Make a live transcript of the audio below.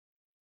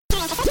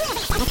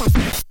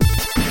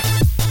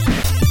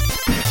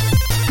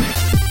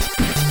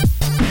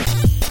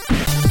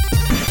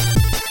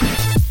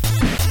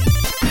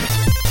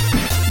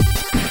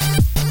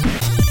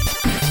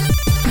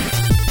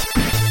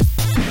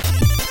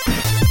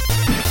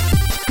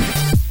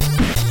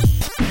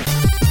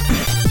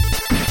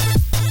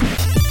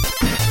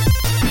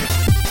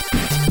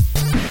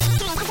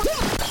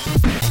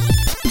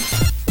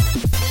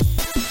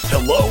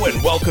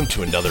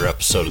to another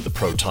episode of the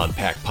Proton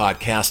Pack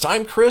Podcast.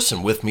 I'm Chris,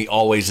 and with me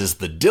always is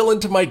the Dylan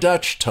to my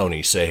Dutch,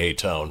 Tony. Say hey,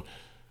 Tone.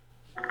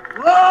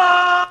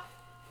 Whoa!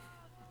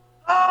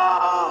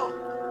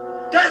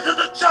 Oh! Get to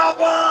the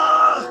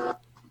chopper!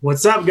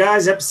 What's up,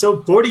 guys?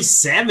 Episode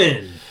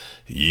 47.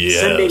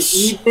 Yes. Sunday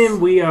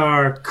evening. We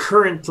are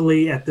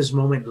currently, at this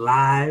moment,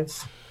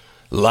 live.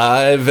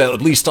 Live,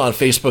 at least on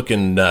Facebook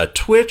and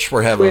Twitch.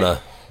 We're having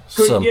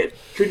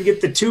Couldn't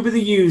get the tube of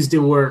the U's to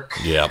work.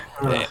 Yeah,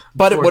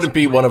 but it wouldn't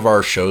be one of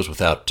our shows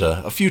without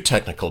a few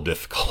technical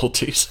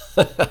difficulties.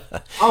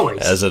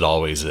 Always. As it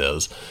always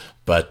is.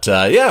 But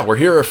yeah, we're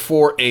here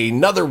for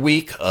another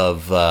week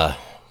of,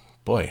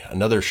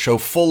 another show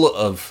full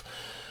of,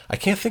 I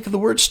can't think of the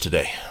words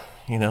today.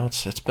 You know,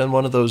 it's been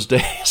one of those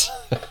days.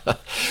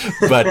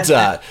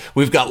 But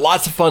we've got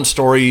lots of fun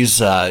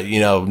stories,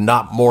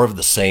 not more of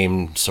the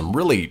same, some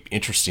really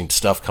interesting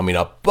stuff coming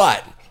up.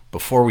 But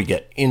before we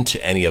get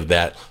into any of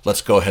that,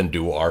 let's go ahead and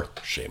do our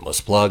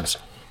shameless plugs.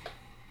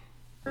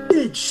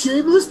 It's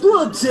shameless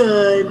plug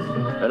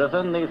time. It is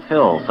in these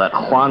hills that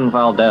Juan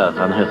Valdez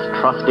and his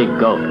trusty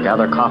goat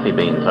gather coffee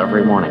beans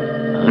every morning.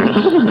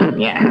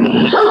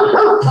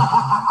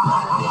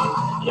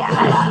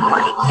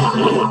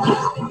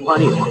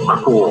 Money is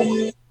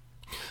cool.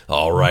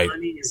 All right.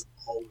 Money is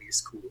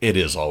always cool. It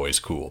is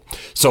always cool.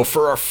 So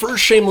for our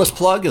first shameless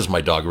plug is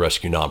my dog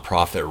rescue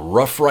nonprofit,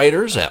 Rough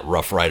Riders, at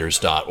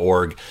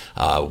roughriders.org.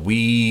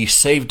 We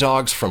save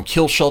dogs from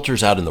kill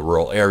shelters out in the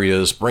rural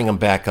areas, bring them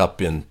back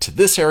up into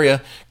this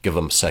area, give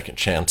them a second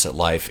chance at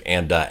life.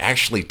 And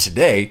actually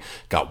today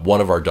got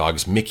one of our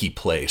dogs, Mickey,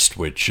 placed,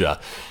 which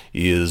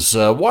is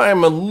why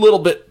I'm a little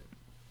bit,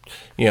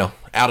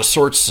 out of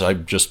sorts.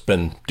 I've just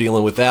been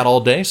dealing with that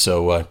all day.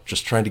 So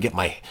just trying to get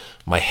my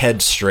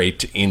head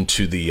straight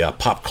into the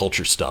pop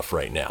culture stuff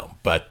right now.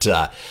 But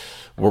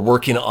we're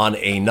working on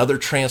another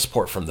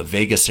transport from the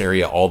Vegas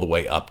area all the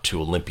way up to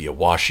Olympia,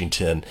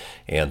 Washington.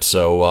 And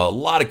so a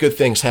lot of good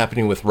things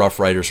happening with Rough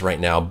Riders right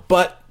now,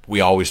 but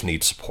we always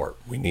need support.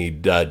 We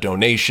need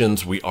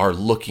donations. We are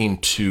looking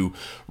to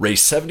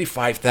raise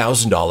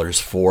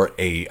 $75,000 for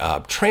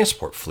a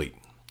transport fleet.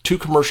 2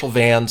 commercial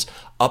vans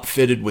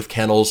upfitted with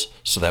kennels,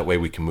 so that way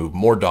we can move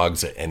more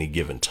dogs at any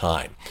given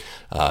time.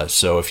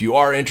 So if you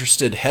are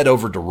interested, head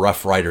over to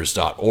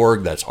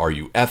roughriders.org. That's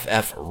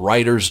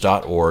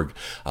RUFFriders.org,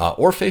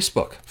 or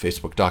Facebook,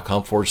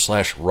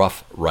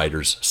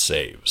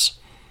 facebook.com/roughriderssaves.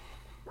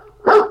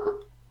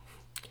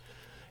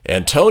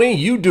 And Tony,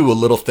 you do a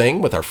little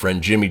thing with our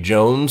friend Jimmy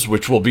Jones,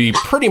 which will be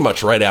pretty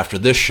much right after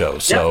this show.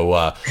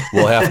 So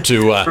we'll have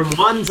to... From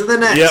one to the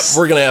next. Yep,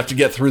 we're going to have to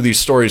get through these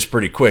stories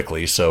pretty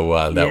quickly,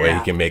 so that way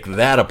you can make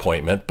that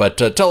appointment. But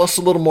tell us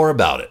a little more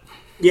about it.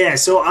 Yeah,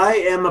 so I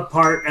am a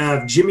part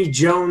of Jimmy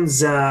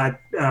Jones'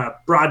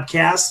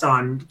 broadcast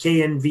on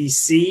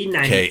KNVC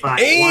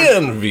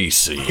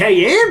 95.1.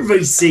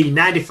 KNVC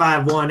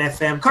 95.1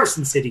 FM,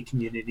 Carson City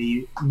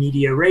Community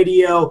Media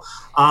Radio.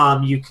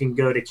 You can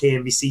go to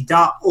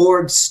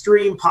knvc.org,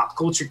 stream Pop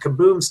Culture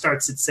Kaboom,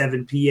 starts at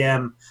 7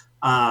 p.m.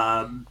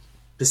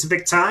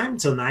 Pacific time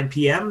till 9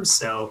 p.m.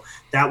 So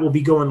that will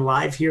be going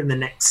live here in the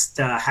next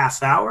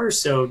half hour.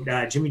 So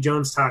Jimmy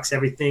Jones talks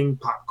everything,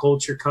 pop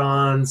culture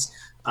cons,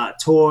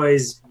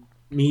 toys,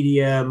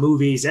 media,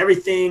 movies,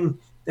 everything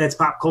that's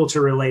pop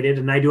culture related,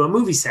 and I do a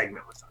movie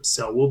segment with them.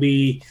 So we'll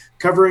be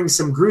covering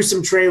some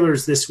gruesome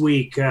trailers this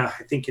week. I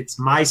think it's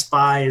My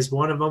Spy is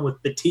one of them with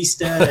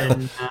Batista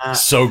and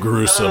so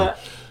gruesome.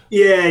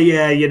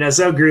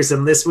 So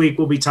gruesome. This week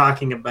we'll be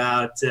talking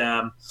about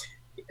Friday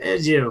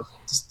the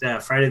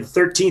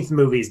 13th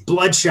movies,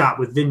 Bloodshot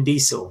with Vin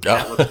Diesel.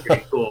 That looks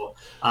pretty cool.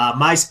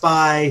 My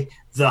Spy,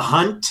 The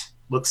Hunt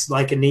looks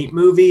like a neat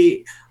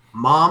movie.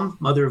 Mom,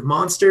 Mother of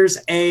Monsters,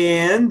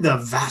 and The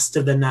Vast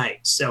of the Night.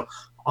 So,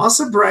 all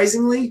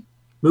surprisingly,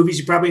 movies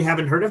you probably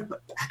haven't heard of,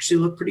 but actually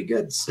look pretty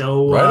good.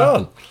 So, right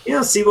on.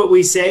 See what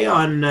we say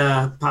on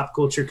Pop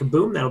Culture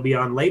Kaboom. That'll be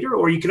on later.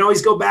 Or you can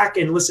always go back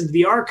and listen to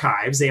the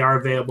archives. They are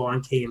available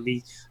on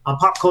KMV, on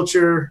Pop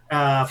Culture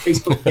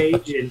Facebook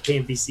page and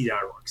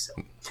KMVC.org. So,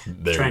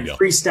 trying to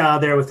freestyle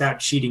there without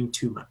cheating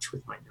too much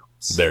with my notes.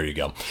 There you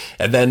go.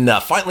 And then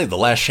finally, the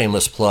last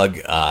shameless plug.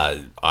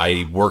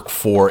 I work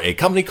for a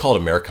company called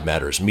America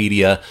Matters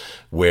Media,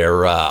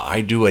 where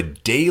I do a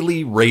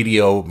daily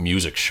radio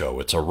music show.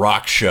 It's a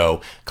rock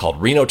show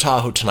called Reno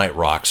Tahoe Tonight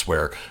Rocks,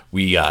 where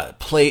we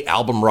play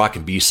album rock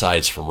and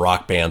B-sides from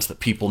rock bands that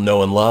people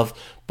know and love,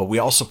 but we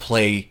also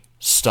play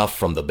stuff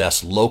from the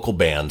best local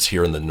bands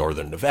here in the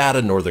Northern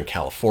Nevada, Northern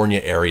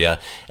California area.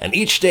 And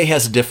each day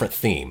has a different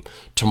theme.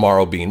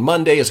 Tomorrow being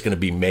Monday is going to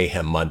be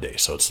Mayhem Monday.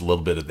 So it's a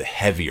little bit of the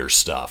heavier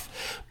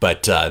stuff.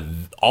 But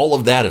all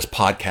of that is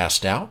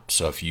podcast out.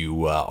 So if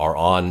you are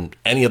on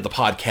any of the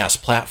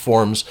podcast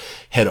platforms,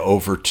 head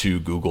over to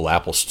Google,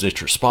 Apple,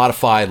 Stitcher,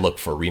 Spotify, look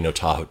for Reno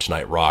Tahoe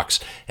Tonight Rocks.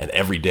 And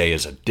every day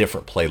is a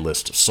different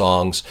playlist of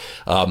songs.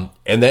 And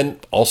then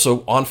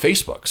also on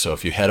Facebook. So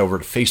if you head over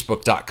to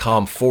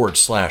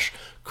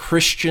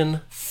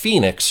facebook.com/Christian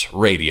Phoenix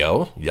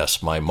Radio.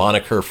 Yes, my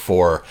moniker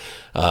for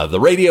the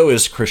radio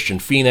is Christian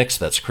Phoenix.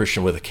 That's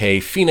Christian with a K,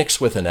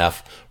 Phoenix with an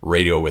F,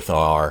 radio with an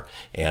R.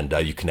 And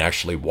you can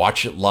actually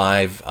watch it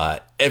live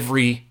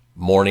every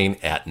morning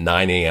at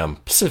 9 a.m.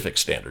 Pacific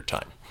Standard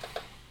Time.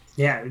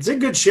 Yeah, it's a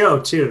good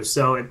show, too.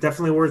 So it's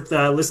definitely worth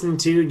listening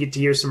to. Get to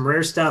hear some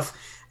rare stuff.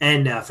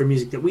 And for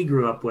music that we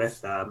grew up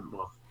with,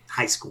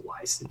 high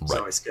school-wise, it's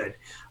always good.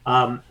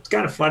 It's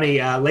kind of funny.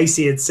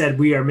 Lacey had said,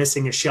 we are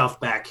missing a shelf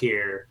back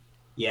here.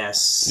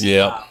 Yes.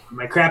 Yeah.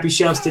 My crappy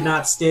shelves did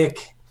not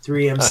stick.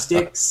 3M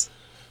sticks.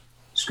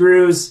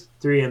 Screws,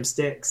 3M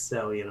sticks.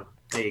 So,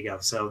 there you go.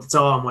 So it's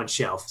all on one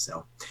shelf.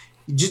 So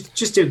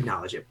just to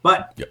acknowledge it.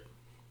 But,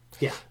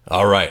 yeah.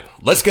 All right.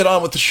 Let's get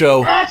on with the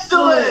show.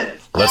 Excellent!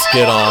 Let's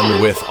get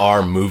on with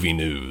our movie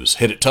news.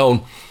 Hit it,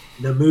 Tone.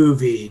 The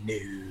movie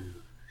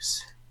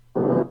news.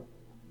 Are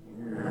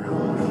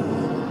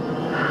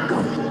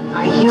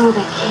you the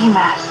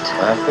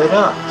keymaster? Wrap it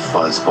up,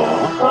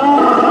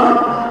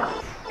 fuzzball.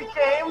 We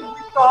came,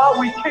 we saw,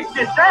 we kicked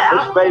his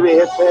ass. This baby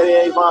hits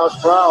 88 miles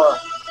per hour.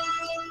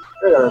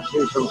 We're going to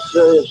see some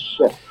serious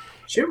shit.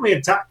 Shouldn't we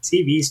have talked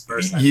TVs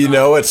first?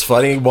 It's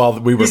funny while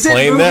we were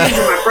playing that.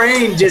 My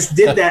brain just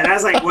did that. I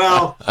was like,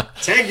 well,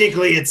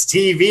 technically it's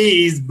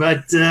TVs,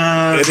 but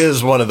it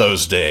is one of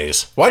those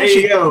days. Why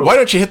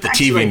don't you hit the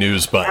TV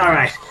news button? All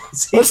right.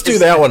 Let's do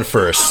that one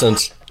first,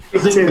 since The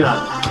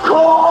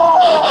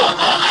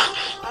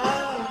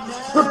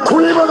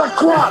cream of the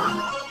crop!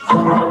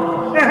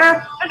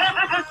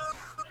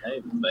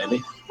 Hey,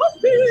 baby.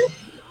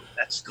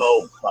 Let's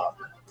go, Bob.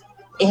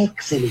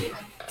 Excellent.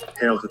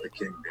 Hail to the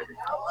king, baby.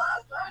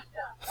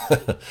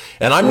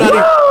 and I'm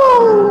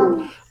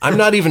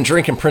not even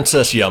drinking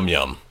Princess Yum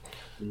Yum.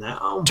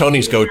 No.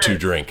 Tony's go-to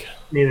drink.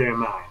 Neither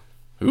am I.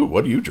 Ooh,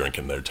 what are you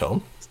drinking there,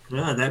 Tone?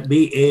 That'd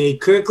be a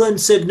Kirkland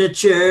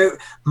signature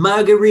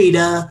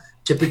margarita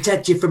to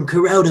protect you from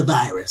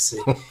coronavirus.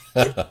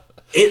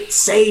 It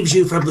saves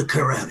you from the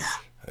corona.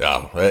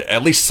 Yeah,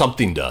 at least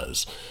something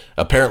does.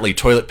 Apparently,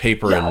 toilet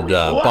paper and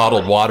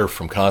bottled water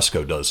from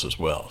Costco does as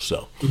well.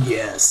 So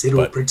yes,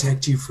 it'll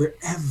protect you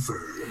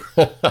forever.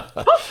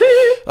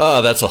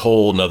 That's a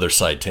whole nother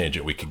side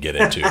tangent we could get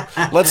into.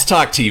 Let's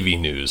talk TV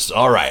news.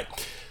 All right.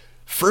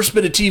 First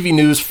bit of TV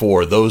news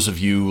for those of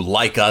you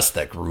like us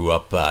that grew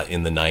up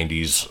in the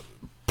 90s,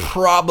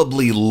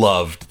 probably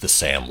loved The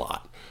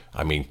Sandlot.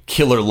 I mean,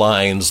 killer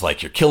lines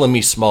like "You're killing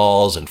me,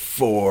 Smalls" and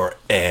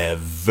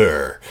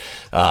 "Forever."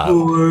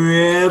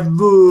 Forever.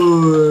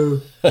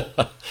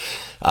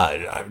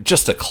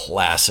 Just a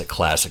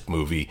classic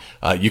movie.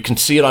 You can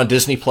see it on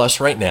Disney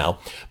Plus right now,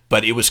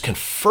 but it was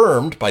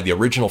confirmed by the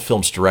original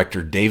film's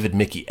director, David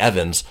Mickey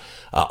Evans,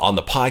 on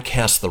the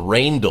podcast The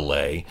Rain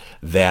Delay,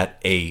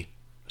 that a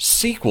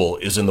sequel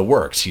is in the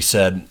works. He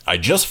said, "I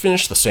just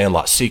finished the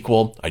Sandlot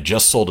sequel. I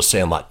just sold a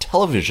Sandlot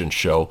television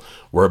show.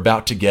 We're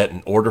about to get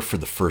an order for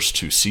the first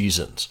 2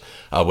 seasons."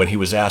 When he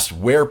was asked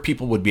where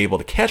people would be able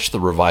to catch the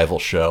revival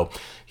show,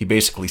 he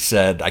basically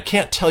said, "I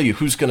can't tell you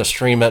who's going to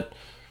stream it,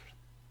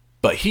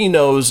 but he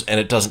knows, and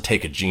it doesn't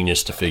take a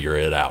genius to figure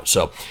it out."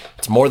 So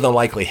it's more than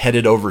likely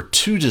headed over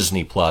to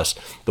Disney Plus.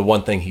 The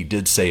one thing he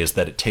did say is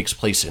that it takes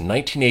place in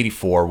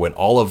 1984, when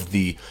all of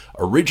the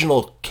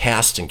original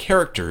cast and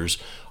characters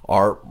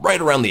are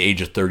right around the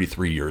age of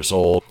 33 years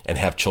old and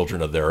have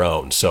children of their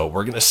own. So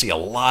we're going to see a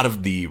lot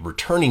of the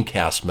returning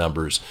cast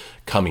members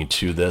coming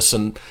to this,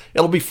 and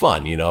it'll be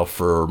fun,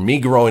 for me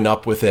growing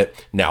up with it.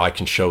 Now I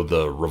can show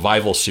the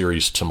revival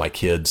series to my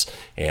kids,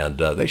 and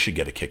they should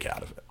get a kick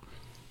out of it.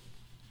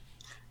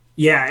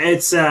 Yeah,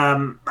 it's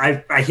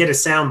I hit a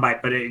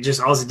soundbite, but it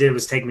all it did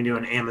was take me to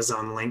an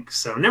Amazon link.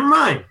 So never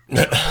mind.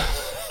 It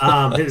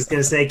was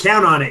gonna say,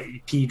 count on it, you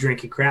pea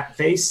drinking crap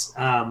face.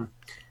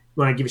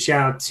 Want to give a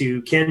shout out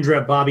to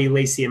Kendra, Bobby,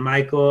 Lacey, and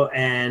Michael,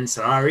 and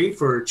Sarari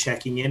for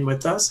checking in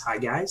with us. Hi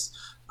guys.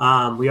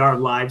 We are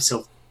live,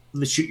 so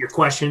let's shoot your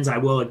questions. I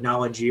will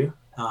acknowledge you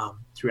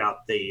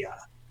throughout the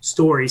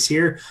stories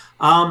here.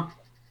 I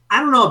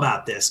don't know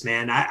about this,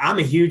 man. I'm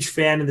a huge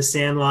fan of The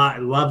Sandlot. I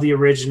love the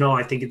original.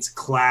 I think it's a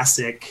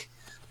classic.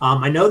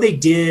 I know they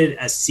did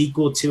a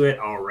sequel to it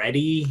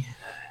already.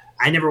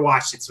 I never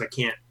watched it, so I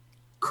can't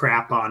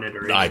crap on it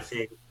or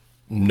anything.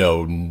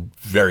 No,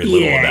 very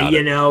little about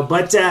it.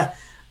 But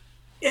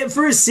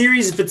for a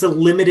series, if it's a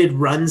limited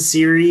run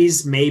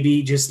series,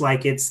 maybe just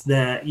like it's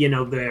the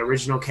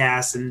original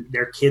cast and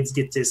their kids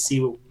get to see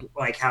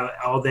like how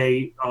all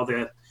the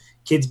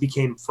kids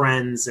became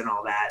friends and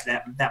all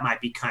that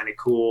might be kind of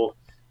cool.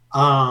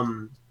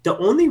 The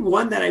only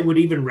one that I would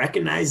even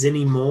recognize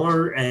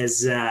anymore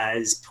as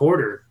is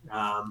Porter.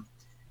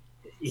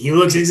 He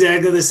looks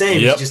exactly the same.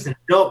 Yep. It's just an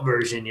adult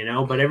version,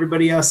 but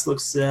everybody else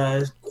looks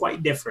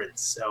quite different.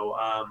 So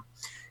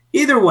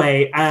either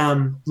way,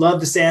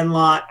 love The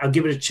Sandlot. I'll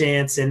give it a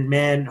chance. And,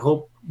 man,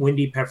 hope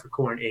Wendy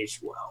Peppercorn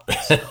aged well.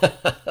 So.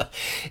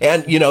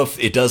 And, if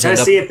it does end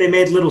up... see if they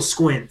made little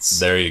squints.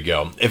 There you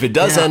go. If it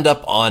does end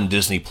up on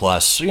Disney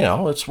Plus,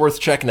 it's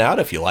worth checking out.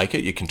 If you like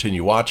it, you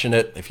continue watching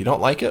it. If you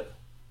don't like it,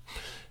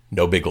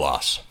 no big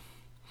loss.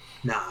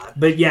 Nah,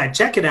 but yeah,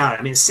 check it out.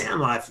 I mean,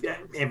 Sandlot,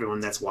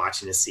 everyone that's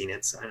watching has seen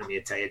it, so I don't need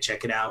to tell you,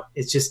 check it out.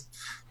 It's just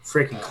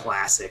freaking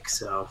classic.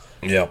 So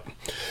Yep.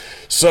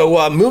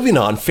 So moving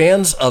on,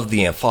 fans of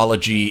the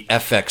anthology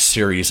FX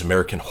series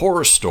American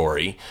Horror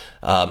Story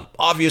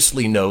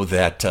obviously know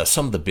that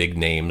some of the big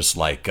names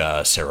like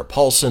Sarah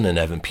Paulson and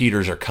Evan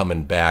Peters are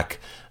coming back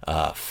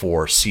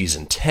for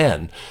season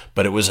 10,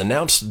 but it was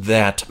announced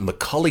that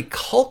Macaulay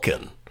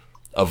Culkin,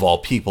 of all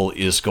people,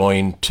 is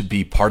going to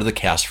be part of the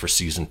cast for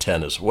season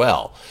 10 as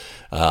well.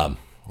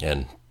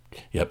 And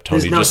yep,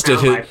 Tony just did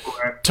his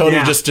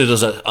just did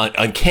his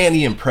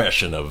uncanny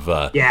impression of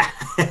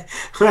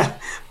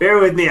bear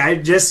with me.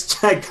 I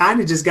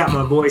kind of just got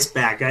my voice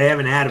back. I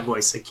haven't had a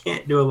voice. I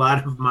can't do a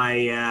lot of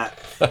my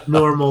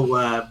normal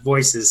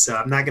voices, so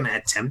I'm not going to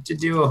attempt to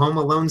do a Home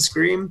Alone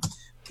scream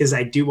because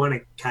I do want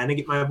to kind of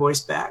get my voice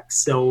back.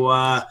 So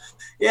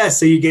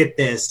so you get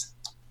this.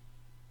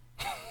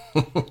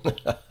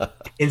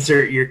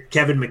 Insert your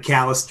Kevin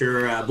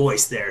McAllister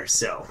voice there.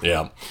 So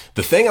yeah,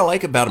 the thing I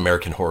like about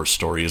American Horror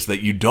Story is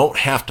that you don't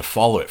have to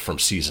follow it from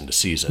season to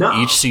season.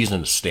 No. Each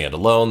season is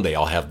standalone. They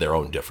all have their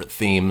own different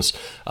themes.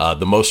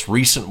 The most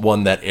recent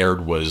one that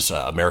aired was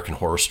American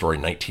Horror Story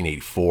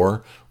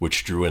 1984,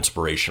 which drew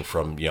inspiration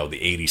from the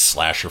 80s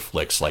slasher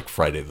flicks like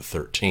Friday the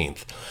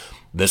 13th.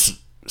 This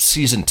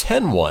season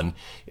 10 one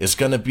is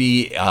going to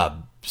be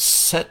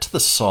set to the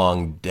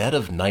song Dead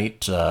of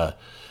Night.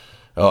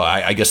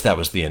 I guess that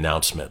was the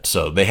announcement.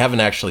 So they haven't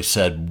actually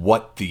said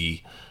what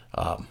the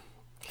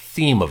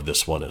theme of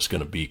this one is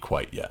going to be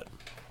quite yet.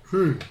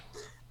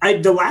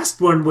 The last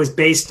one was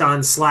based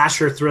on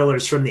slasher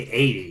thrillers from the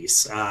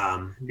 80s.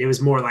 It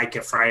was more like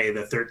a Friday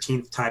the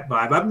 13th type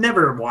vibe. I've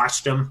never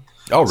watched them.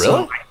 Oh, really?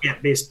 So I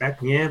can't be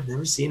Yeah, I've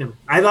never seen them.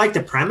 I like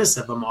the premise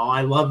of them all.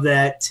 I love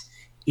that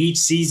each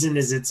season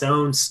is its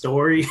own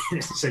story.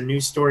 It's a new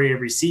story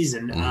every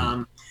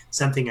season.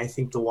 Something I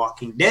think The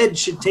Walking Dead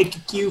should take a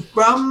cue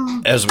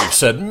from. As we've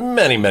said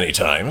many, many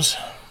times.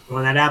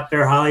 Throwing that out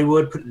there,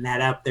 Hollywood, putting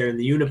that out there in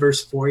the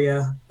universe for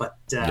you. But,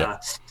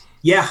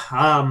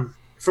 from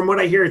what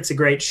I hear, it's a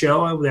great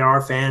show. There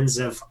are fans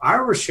of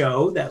our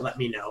show that let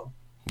me know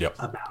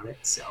about it.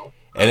 So,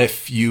 and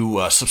if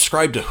you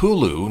subscribe to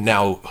Hulu,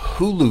 now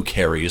Hulu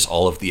carries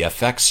all of the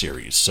FX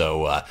series.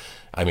 So,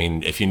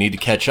 if you need to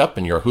catch up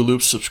and you're a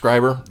Hulu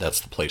subscriber, that's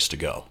the place to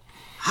go.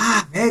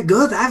 Very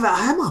good. I'm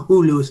a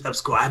Hulu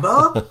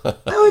subscriber.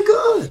 Very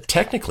good.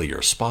 Technically, you're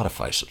a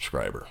Spotify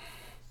subscriber.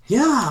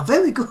 Yeah,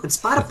 very good.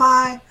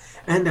 Spotify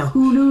and the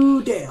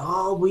Hulu, they're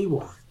all we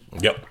want.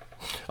 Yep.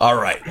 All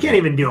right. I can't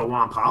even do a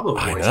Juan Pablo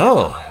voice. I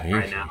know.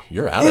 Right now.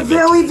 You're out of it. It's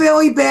very,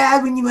 very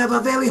bad when you have a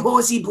very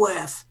horsey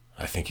breath.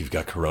 I think you've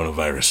got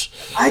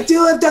coronavirus. I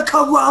do have the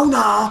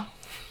corona.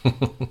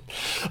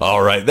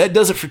 All right. That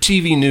does it for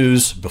TV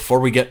news. Before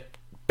we get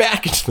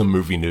back into the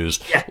movie news.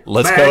 Yeah,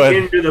 let's go ahead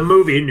into the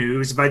movie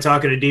news. If I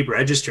talk in a deep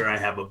register, I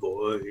have a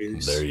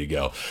voice. There you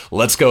go.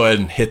 Let's go ahead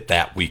and hit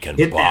that weekend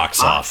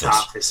box office.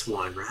 Office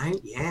one, right?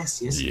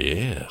 Yes.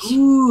 Yes.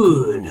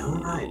 Good. All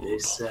right.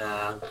 This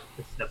the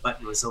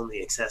button was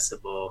only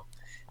accessible.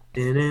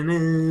 There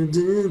you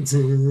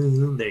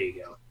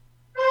go.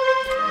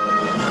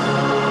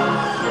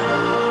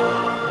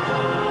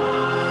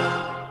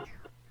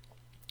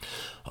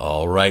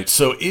 All right.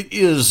 So it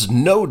is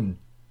no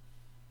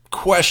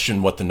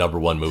question what the number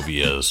one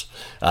movie is.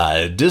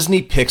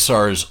 Disney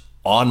Pixar's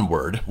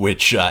Onward,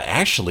 which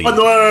actually,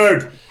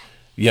 Onward!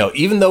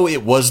 Even though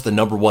it was the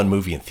number one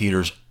movie in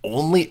theaters,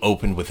 only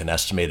opened with an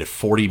estimated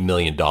 $40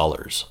 million.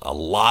 A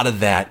lot of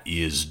that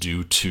is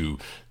due to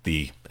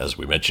the, as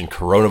we mentioned,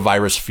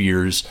 coronavirus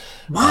fears.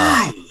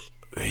 Why?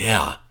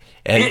 Yeah.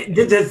 And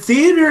the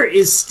theater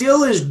is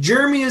still as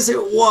germy as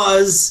it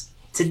was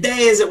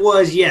today as it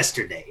was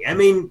yesterday. I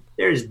mean,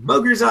 there's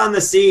boogers on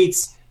the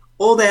seats,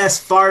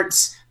 old-ass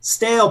farts,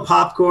 stale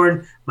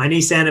popcorn. My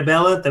niece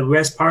Annabella, the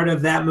best part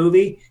of that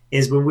movie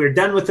is when we were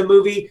done with the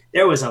movie,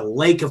 there was a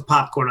lake of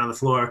popcorn on the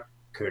floor,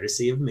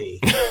 courtesy of me.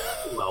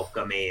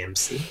 Welcome,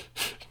 AMC.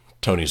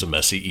 Tony's a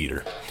messy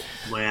eater.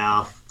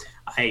 Well,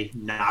 I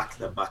knocked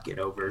the bucket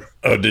over.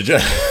 Oh, did you?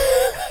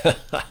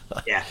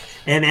 Yeah.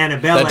 And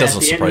Annabella, at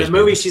the end of the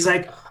movie, she's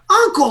like,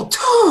 Uncle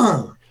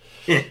Tom!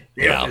 It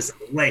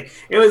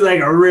was like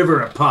a river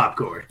of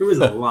popcorn. It was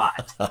a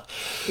lot.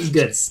 It was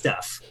good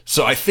stuff.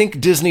 So I think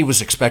Disney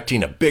was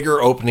expecting a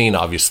bigger opening,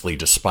 obviously,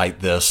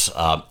 despite this.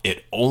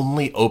 It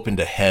only opened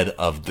ahead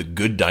of The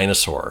Good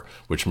Dinosaur,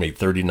 which made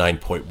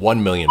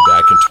 $39.1 million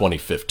back in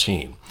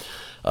 2015.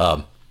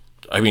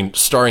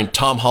 Starring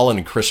Tom Holland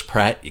and Chris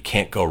Pratt, you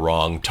can't go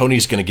wrong.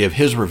 Tony's going to give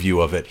his review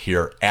of it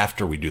here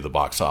after we do the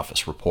box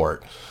office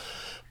report.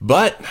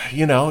 But,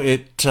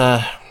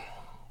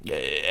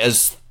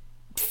 as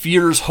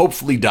fears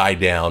hopefully die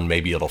down,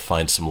 maybe it'll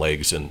find some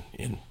legs in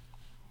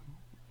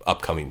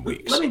upcoming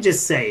weeks. Let me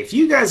just say, if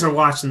you guys are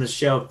watching the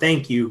show,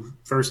 thank you,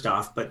 first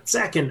off. But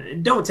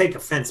second, don't take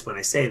offense when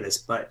I say this,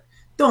 but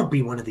don't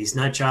be one of these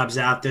nut jobs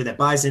out there that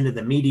buys into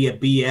the media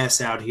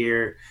BS out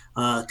here.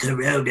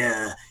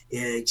 Corona,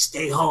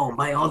 stay home,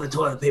 buy all the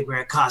toilet paper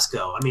at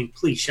Costco.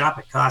 Please shop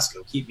at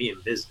Costco. Keep me in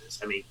business.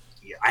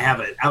 I have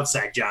an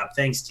outside job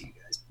thanks to you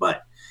guys,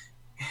 but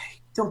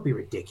don't be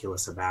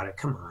ridiculous about it.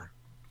 Come on.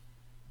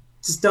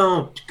 Just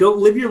don't. Go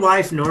live your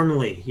life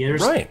normally. You're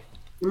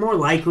more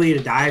likely to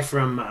die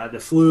from the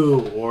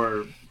flu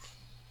or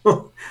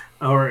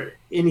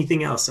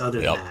anything else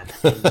other than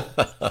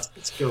that.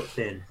 Let's go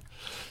thin.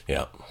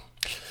 Yeah.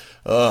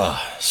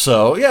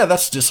 So, yeah,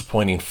 that's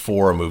disappointing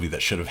for a movie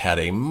that should have had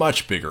a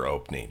much bigger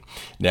opening.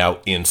 Now,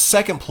 in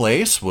second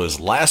place was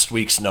last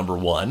week's number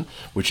one,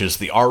 which is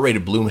the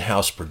R-rated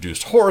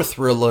Blumhouse-produced horror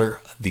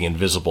thriller, The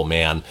Invisible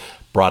Man,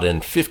 brought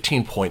in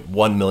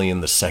 $15.1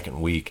 million the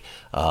second week.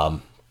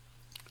 Hadouken!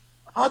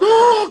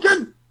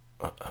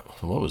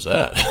 What was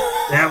that?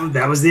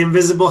 That was the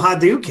Invisible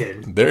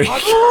Hadouken. There you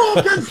go.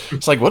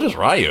 It's like, what does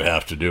Ryu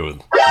have to do with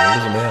The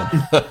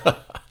Invisible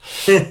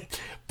Man?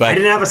 But I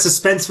didn't have a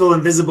suspenseful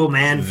Invisible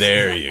Man.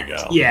 There you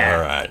go. Yeah.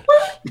 All right.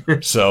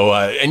 So,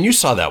 and you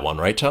saw that one,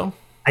 right, Tom?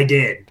 I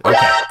did.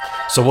 Okay.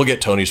 So we'll get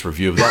Tony's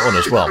review of that one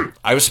as well.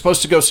 I was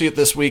supposed to go see it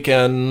this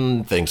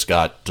weekend. Things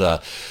got,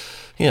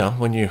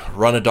 when you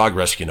run a dog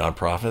rescue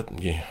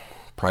nonprofit,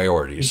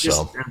 priorities.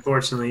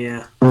 Unfortunately,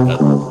 yeah.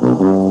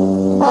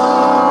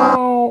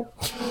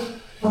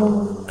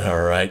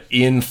 All right.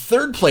 In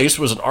third place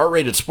was an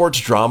R-rated sports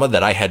drama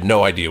that I had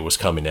no idea was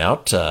coming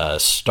out,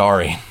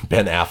 starring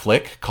Ben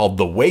Affleck, called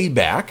The Way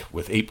Back,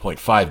 with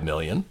 $8.5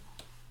 million.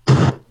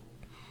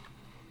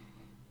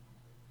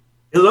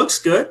 It looks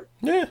good.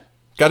 Yeah.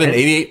 Got an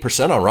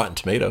 88% on Rotten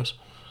Tomatoes.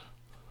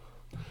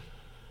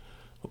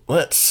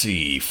 Let's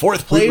see.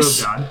 Fourth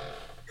place.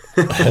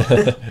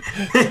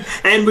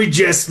 And we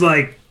just,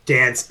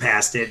 danced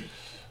past it.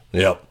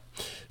 Yep.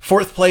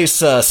 Fourth place,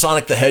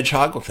 Sonic the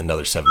Hedgehog with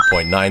another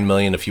 $7.9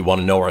 million. If you want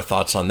to know our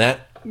thoughts on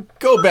that,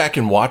 go back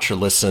and watch or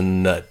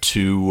listen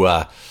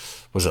to,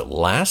 was it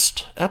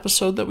last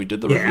episode that we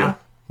did the review?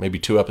 Maybe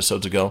 2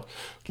 episodes ago.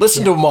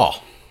 Listen to them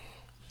all.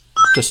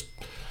 Just,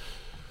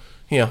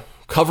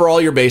 cover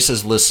all your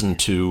bases, listen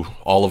to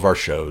all of our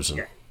shows.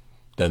 And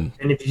then.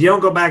 And if you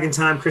don't go back in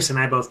time, Chris and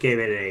I both gave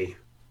it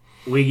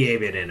we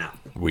gave it an up.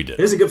 We did.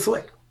 It was a good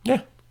flick.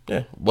 Yeah.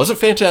 Wasn't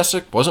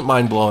fantastic, wasn't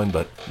mind-blowing,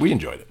 but we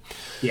enjoyed it.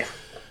 Yeah.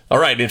 All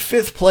right, in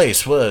fifth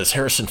place was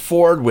Harrison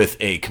Ford with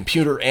a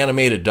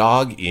computer-animated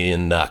dog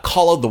in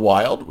Call of the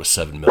Wild with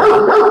 $7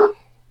 million.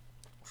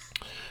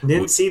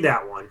 Didn't see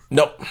that one.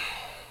 Nope.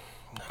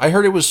 I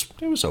heard it was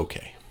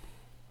okay.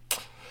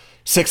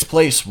 Sixth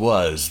place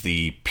was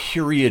the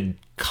period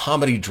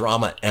comedy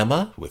drama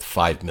Emma with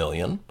 $5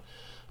 million.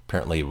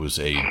 Apparently it was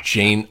a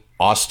Jane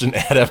Austen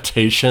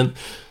adaptation.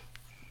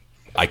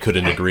 I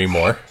couldn't agree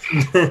more.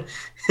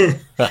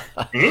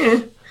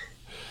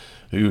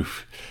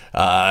 Oof.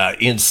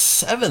 In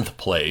seventh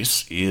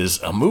place is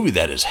a movie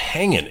that is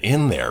hanging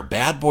in there.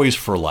 Bad Boys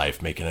for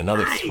Life, making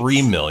another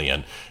 $3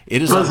 million.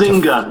 It is up to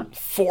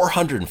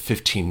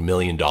 $415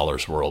 million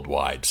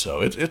worldwide,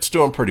 so it's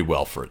doing pretty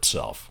well for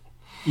itself.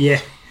 Yeah,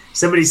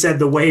 somebody said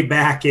The Way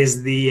Back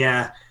is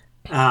the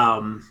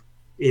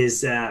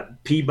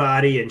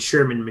Peabody and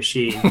Sherman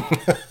machine.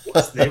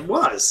 It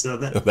was. So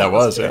that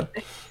was good.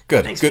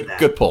 Yeah.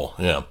 Good pull.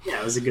 Yeah.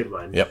 Yeah, it was a good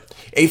one. Yep.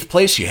 Eighth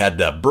place, you had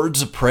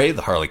Birds of Prey,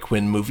 the Harley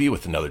Quinn movie,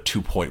 with another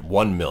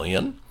 $2.1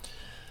 million.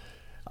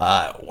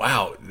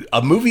 Wow.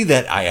 A movie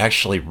that I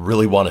actually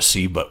really want to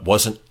see, but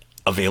wasn't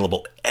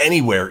available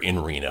anywhere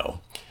in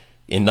Reno.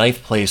 In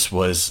ninth place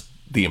was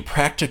the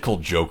Impractical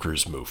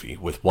Jokers movie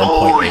with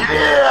 $1.8 million.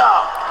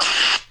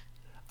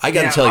 I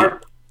got to tell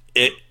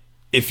you,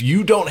 if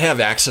you don't have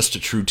access to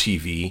True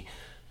TV,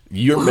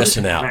 you're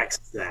missing out.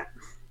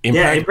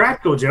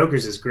 Impractical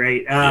Jokers is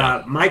great.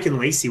 Mike and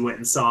Lacey went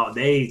and saw it.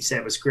 They said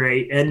it was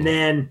great. And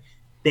then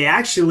they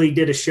actually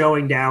did a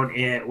showing down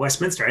at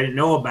Westminster. I didn't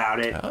know about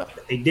it.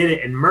 But they did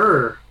it, and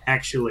Murr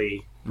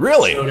actually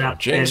showed up.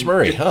 James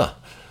Murray,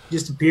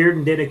 just appeared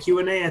and did a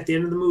Q&A at the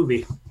end of the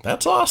movie.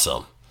 That's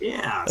awesome.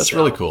 Yeah. That's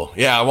really cool.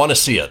 Yeah, I want to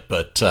see it.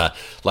 But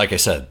like I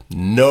said,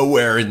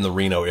 nowhere in the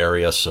Reno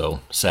area, so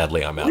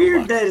sadly I'm out.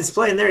 Weird that it's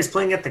playing there. It's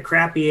playing at the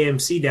crappy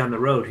AMC down the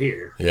road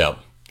here. Yeah.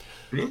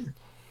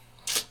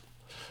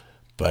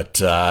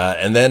 But,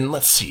 and then,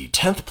 let's see,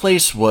 10th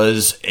place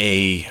was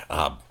a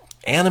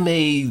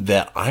anime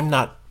that I'm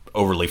not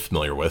overly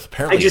familiar with.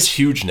 Apparently it's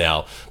huge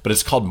now, but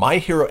it's called My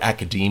Hero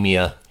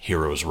Academia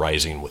Heroes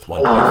Rising with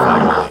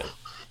 $1.5 million.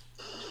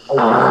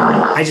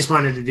 I just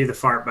wanted to do the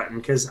fart button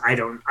because I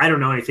don't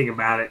know anything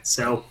about it,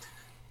 so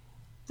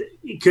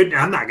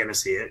I'm not going to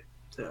see it.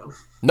 So.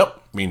 Nope,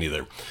 me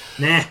neither.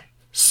 Nah.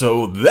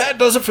 So that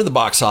does it for the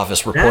box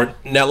office report.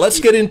 Now let's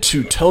get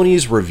into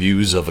Tony's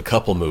reviews of a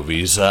couple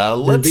movies.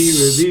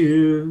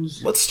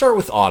 Reviews. Let's start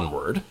with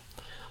Onward.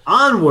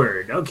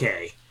 Onward,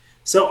 okay.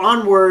 So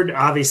Onward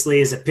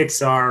obviously is a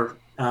Pixar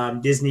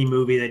Disney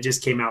movie that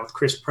just came out with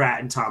Chris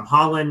Pratt and Tom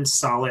Holland.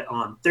 Saw it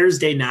on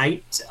Thursday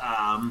night.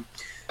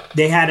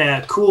 They had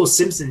a cool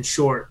Simpsons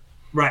short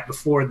right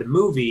before the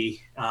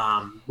movie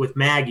with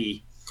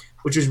Maggie,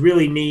 which was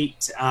really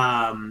neat.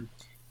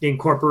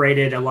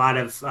 Incorporated a lot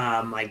of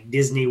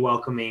Disney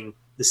welcoming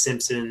the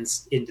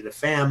Simpsons into the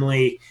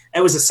family. It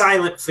was a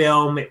silent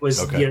film. It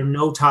was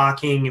no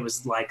talking. It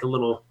was like a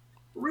little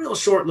real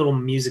short little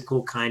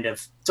musical kind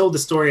of. Told the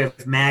story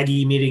of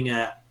Maggie meeting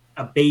a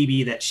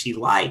baby that she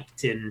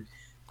liked, and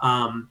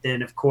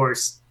then of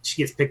course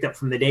she gets picked up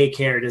from the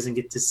daycare, doesn't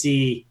get to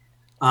see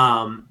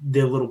the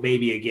little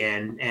baby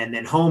again, and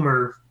then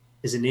Homer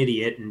is an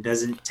idiot and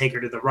doesn't take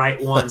her to the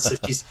right one, so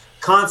she's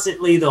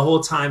constantly the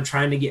whole time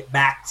trying to get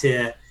back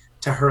to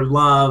her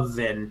love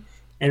and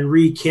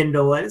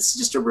rekindle. And it's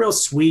just a real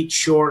sweet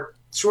short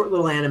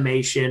little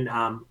animation.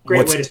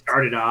 Great way to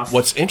start it off.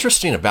 What's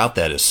interesting about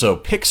that is, so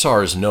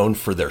Pixar is known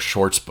for their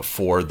shorts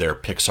before their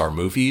Pixar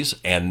movies,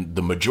 and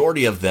the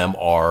majority of them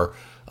are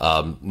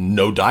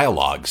no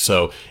dialogue.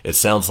 So it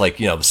sounds like,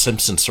 The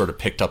Simpsons sort of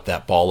picked up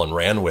that ball and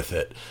ran with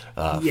it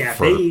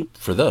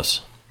for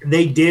this.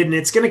 They did, and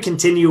it's going to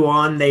continue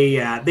on.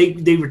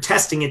 They were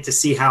testing it to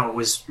see how it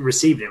was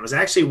received. It was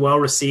actually well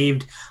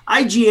received.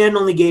 IGN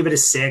only gave it a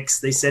 6.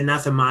 They said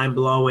nothing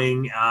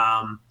mind-blowing.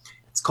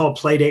 It's called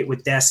Playdate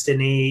with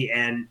Destiny,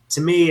 and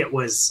to me it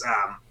was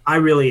I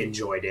really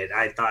enjoyed it.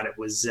 I thought it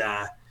was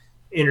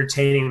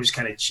entertaining. I'm just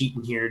kind of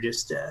cheating here,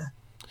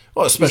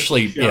 well,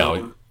 especially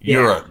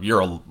you're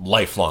a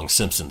lifelong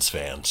Simpsons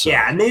fan. So.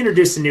 Yeah, and they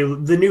introduced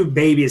the new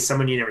baby is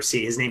someone you never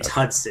see. His name's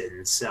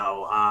Hudson.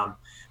 So,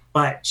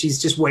 but she's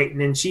just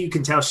waiting, and you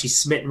can tell she's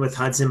smitten with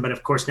Hudson. But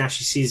of course, now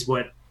she sees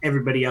what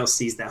everybody else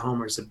sees, that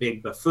Homer's a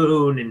big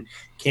buffoon and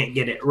can't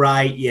get it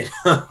right,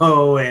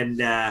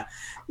 and.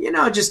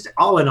 Just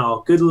all in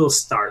all, good little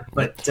start.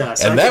 But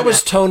and that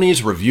was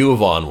Tony's review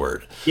of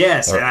Onward.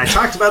 Yes, and I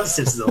talked about the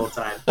Simpsons the whole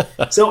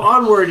time. So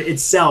Onward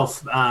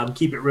itself,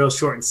 keep it real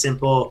short and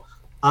simple.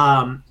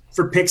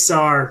 For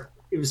Pixar,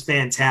 it was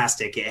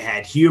fantastic. It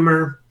had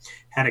humor,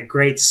 had a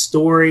great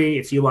story.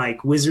 If you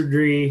like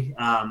wizardry,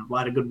 a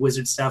lot of good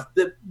wizard stuff.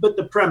 But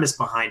the premise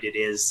behind it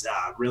is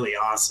really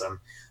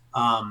awesome.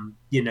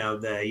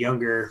 The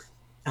younger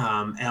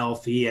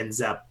elf, he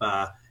ends up,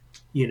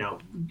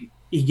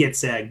 he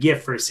gets a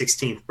gift for his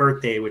 16th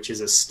birthday, which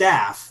is a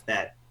staff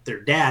that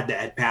their dad that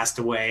had passed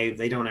away.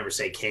 They don't ever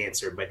say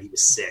cancer, but he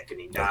was sick and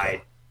he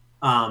died.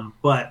 Okay.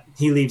 But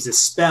he leaves a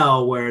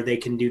spell where they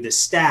can do the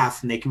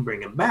staff and they can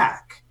bring him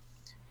back.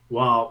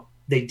 Well,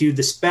 they do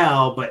the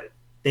spell, but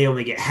they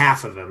only get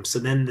half of him. So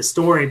then the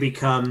story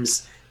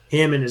becomes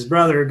him and his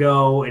brother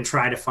go and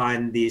try to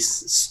find this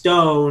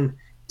stone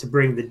to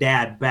bring the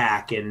dad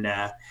back. And,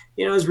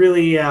 it was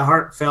really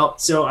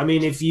heartfelt. So, I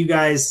mean, if you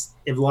guys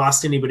have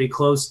lost anybody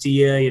close to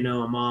you,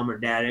 a mom or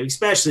dad,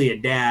 especially a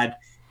dad,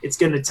 it's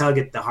going to tug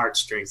at the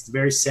heartstrings. It's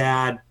very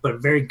sad, but a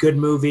very good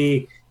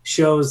movie.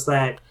 Shows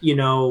that,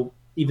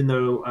 even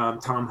though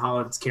Tom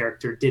Holland's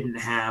character didn't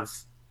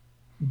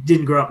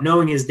grow up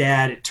knowing his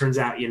dad, it turns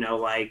out,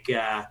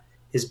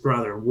 his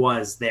brother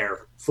was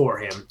there for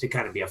him to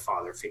kind of be a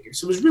father figure.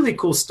 So it was a really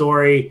cool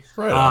story.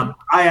 Right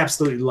I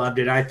absolutely loved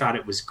it. I thought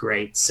it was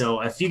great.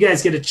 So if you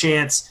guys get a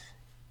chance,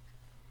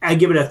 I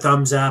give it a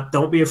thumbs up.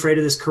 Don't be afraid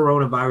of this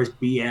coronavirus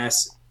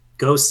BS.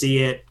 Go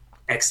see it.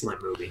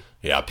 Excellent movie.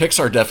 Yeah,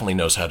 Pixar definitely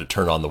knows how to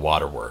turn on the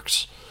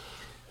waterworks.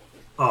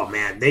 Oh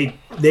man, they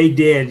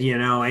did.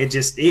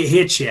 It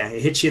hits you.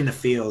 It hits you in the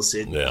feels.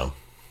 It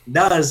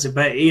does.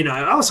 But it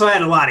also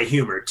had a lot of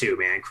humor too,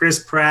 man.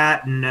 Chris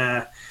Pratt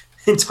and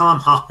Tom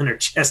Holland are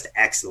just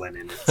excellent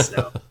in it.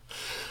 So.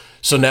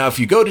 So now if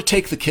you go to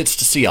take the kids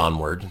to see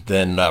Onward,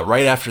 then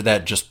right after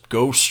that, just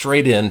go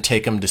straight in,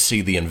 take them to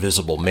see The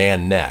Invisible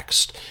Man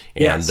next.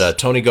 And yes.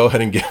 Tony, go ahead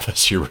and give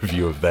us your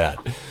review of that.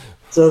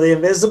 So The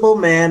Invisible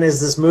Man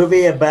is this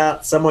movie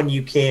about someone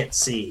you can't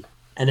see.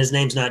 And his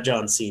name's not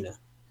John Cena.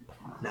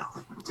 No,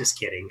 just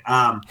kidding.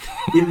 The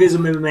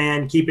Invisible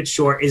Man, keep it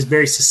short, is a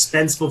very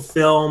suspenseful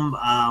film.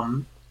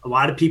 A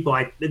lot of people,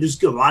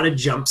 there's a lot of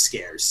jump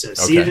scares. So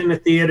see it in the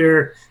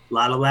theater. A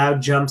lot of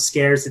loud jump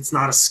scares. It's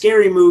not a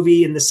scary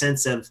movie in the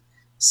sense of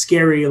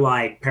scary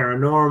like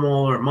paranormal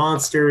or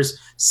monsters.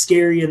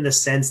 Scary in the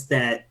sense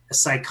that a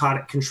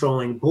psychotic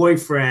controlling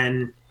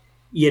boyfriend,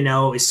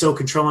 is so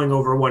controlling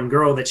over one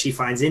girl that she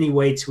finds any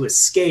way to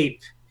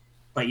escape,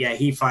 but yet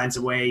he finds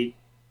a way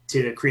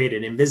to create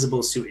an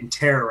invisible suit and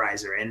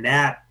terrorize her. And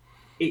that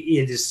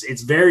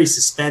it's very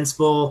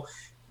suspenseful,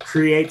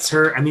 creates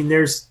her. I mean,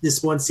 there's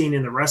this one scene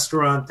in the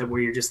restaurant where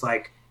you're just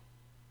like,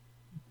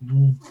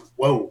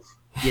 whoa.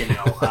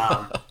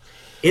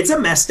 It's a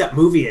messed up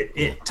movie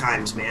at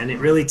times, man. It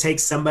really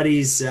takes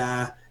somebody's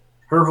her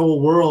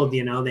whole world,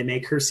 they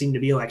make her seem to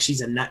be like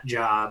she's a nut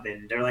job,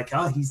 and they're like,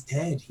 oh, he's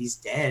dead.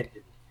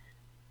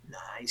 Nah,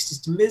 he's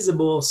just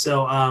invisible.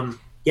 So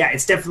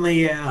it's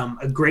definitely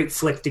a great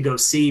flick to go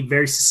see.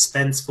 Very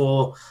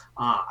suspenseful.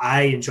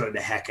 I enjoyed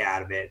the heck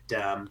out of it.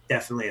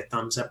 Definitely a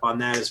thumbs up on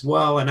that as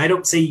well. And I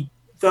don't say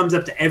thumbs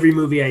up to every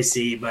movie I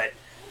see, but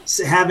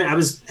I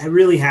was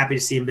really happy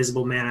to see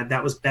Invisible Man.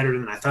 That was better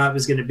than I thought it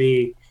was going to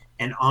be,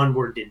 and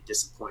Onward didn't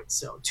disappoint.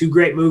 So 2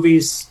 great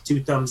movies,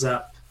 2 thumbs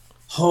up.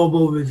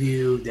 Hobo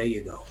review, there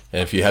you go.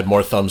 And if you had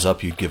more thumbs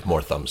up, you'd give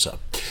more thumbs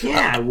up.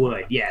 Yeah, I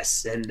would,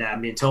 yes. And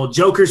I've been told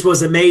Joker's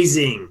was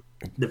amazing.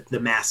 the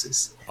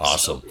masses.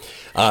 Awesome.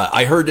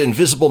 I heard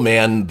Invisible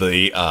Man,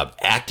 the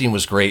acting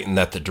was great and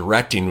that the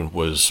directing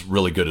was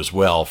really good as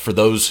well. For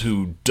those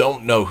who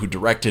don't know who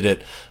directed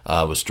it,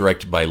 was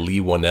directed by Lee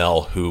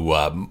Whannell, who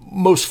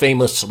most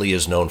famously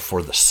is known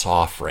for the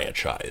Saw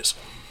franchise.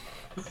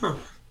 Huh.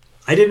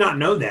 I did not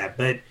know that,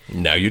 but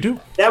now you do.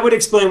 That would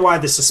explain why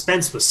the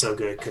suspense was so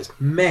good, because,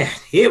 man,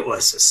 it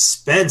was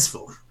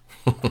suspenseful.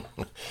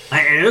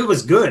 It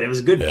was good. It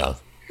was good. Yeah.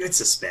 Good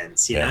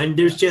suspense, you know, and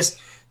there's just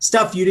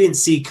stuff you didn't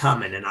see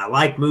coming. And I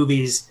like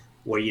movies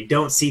where you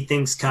don't see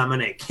things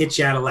coming and it hits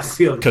you out of left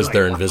field. Because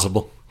they're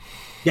invisible.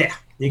 Yeah,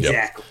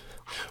 exactly. Yep.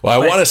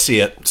 Well, I want to see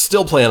it.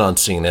 Still plan on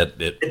seeing it.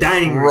 It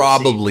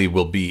probably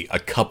will be a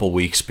couple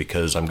weeks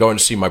because I'm going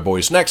to see my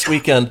boys next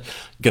weekend.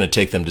 Going to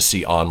take them to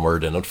see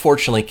Onward, and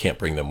unfortunately can't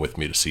bring them with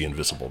me to see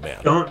Invisible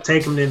Man. Don't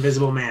take them to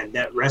Invisible Man.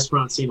 That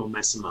restaurant scene will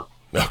mess them up.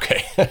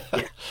 Okay.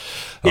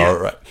 Yeah. All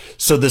right.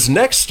 So this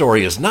next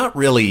story is not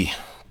really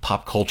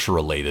pop culture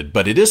related,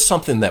 but it is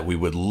something that we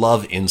would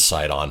love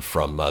insight on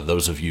from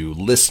those of you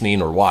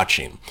listening or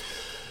watching.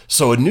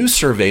 So a new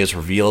survey has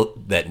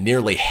revealed that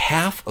nearly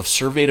half of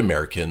surveyed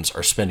Americans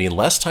are spending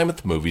less time at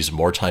the movies and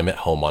more time at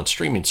home on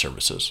streaming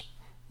services.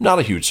 Not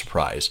a huge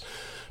surprise.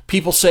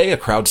 People say a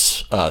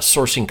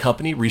crowdsourcing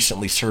company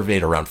recently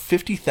surveyed around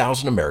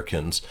 50,000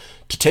 Americans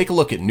to take a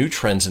look at new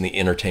trends in the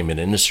entertainment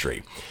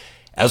industry.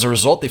 As a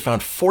result, they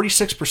found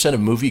 46% of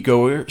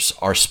moviegoers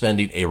are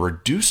spending a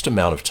reduced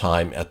amount of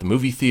time at the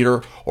movie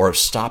theater or have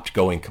stopped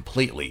going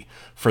completely.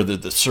 Further,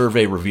 the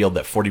survey revealed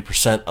that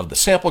 40% of the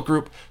sample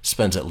group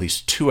spends at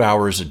least 2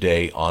 hours a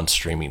day on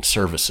streaming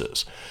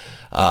services.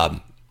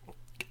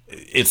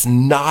 It's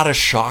not a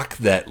shock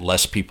that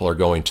less people are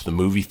going to the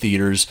movie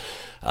theaters.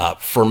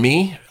 For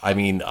me, I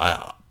mean,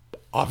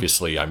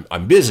 obviously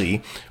I'm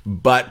busy,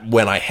 but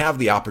when I have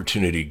the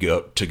opportunity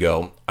to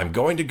go, I'm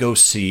going to go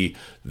see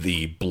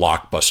the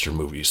blockbuster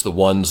movies, the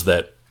ones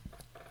that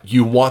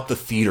you want the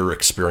theater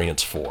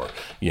experience for,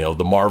 you know,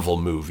 the Marvel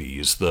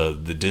movies, the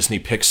Disney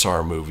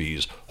Pixar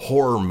movies,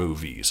 horror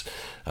movies.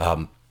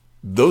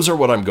 Those are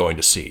what I'm going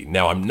to see.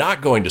 Now, I'm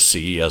not going to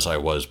see, as I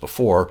was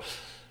before,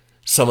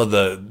 some of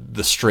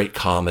the straight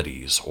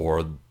comedies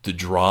or the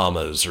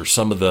dramas or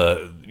some of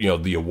the, you know,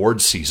 the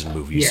award season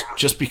movies,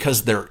 just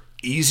because they're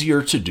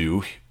easier to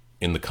do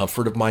in the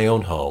comfort of my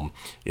own home.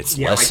 It's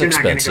less expensive. You're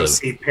not going to go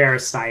see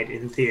Parasite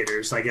in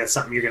theaters. Like that's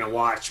something you're going to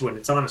watch when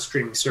it's on a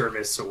streaming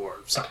service or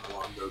something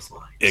along those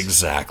lines.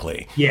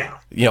 Exactly. Yeah.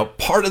 You know,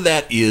 part of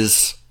that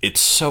is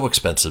it's so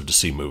expensive to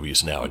see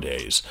movies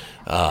nowadays.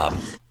 And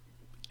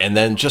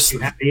then just... You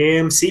have the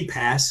AMC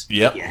pass.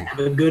 Yep. You have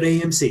a good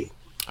AMC.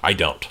 I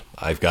don't.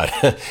 I've got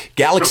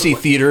Galaxy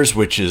Theaters,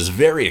 which is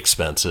very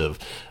expensive.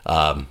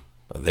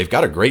 They've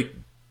got a great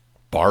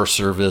bar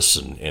service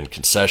and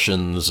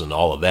concessions and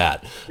all of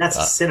that. That's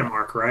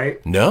Cinemark,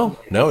 right? No,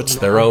 it's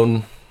their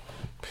own.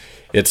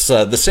 It's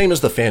the same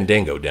as the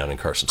Fandango down in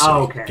Carson City.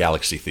 Oh, okay.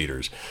 Galaxy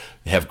Theaters.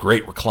 They have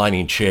great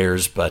reclining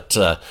chairs, but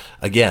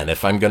again,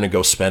 if I'm going to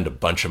go spend a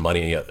bunch of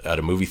money at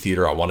a movie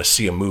theater, I want to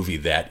see a movie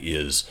that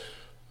is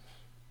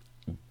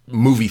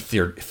movie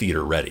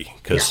theater ready.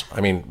 Because,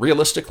 I mean,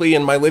 realistically,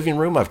 in my living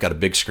room, I've got a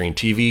big screen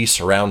TV,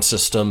 surround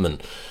system,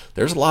 and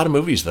there's a lot of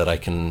movies that I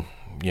can...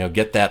 you know,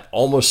 get that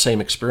almost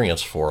same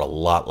experience for a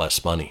lot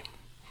less money.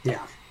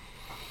 Yeah.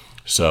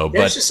 So,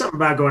 there's just something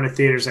about going to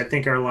theaters I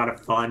think are a lot of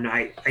fun.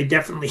 I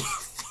definitely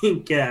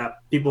think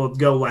people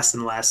go less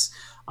and less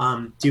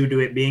due to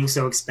it being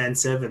so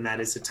expensive, and that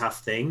is a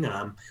tough thing.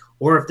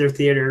 Or if their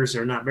theaters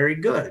are not very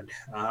good.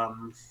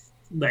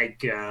 I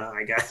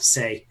gotta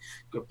say,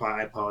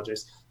 goodbye, I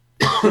apologize.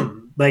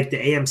 Like the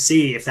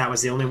AMC, if that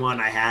was the only one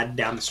I had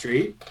down the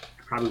street,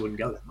 I probably wouldn't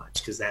go that much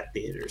because that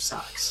theater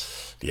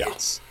sucks. Yeah.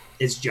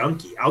 It's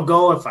junky. I'll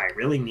go if I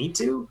really need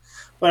to,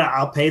 but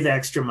I'll pay the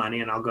extra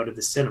money and I'll go to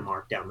the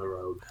Cinemark down the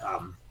road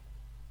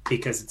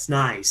because it's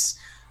nice.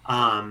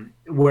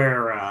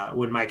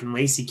 When Mike and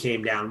Lacey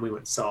came down, we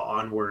went and saw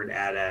Onward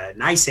at a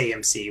nice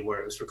AMC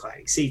where it was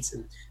reclining seats,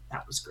 and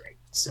that was great.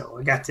 So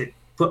I got to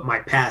put my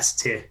pass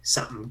to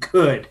something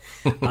good.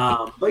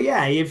 But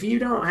yeah, if you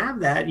don't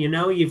have that, you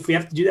know, if you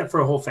have to do that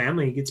for a whole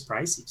family, it gets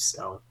pricey.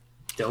 So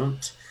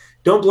don't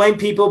blame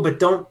people, but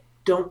don't.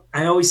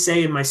 I always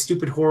say in my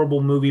stupid,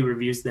 horrible movie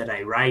reviews that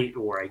I write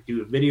or I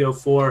do a video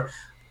for,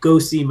 go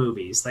see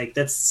movies. Like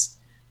that's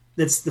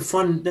the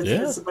fun.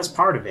 That's the best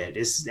part of it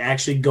is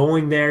actually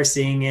going there,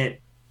 seeing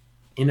it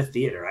in a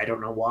theater. I don't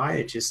know why.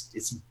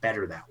 It's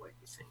better that way,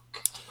 I think.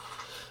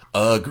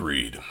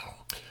 Agreed.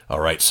 All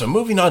right. So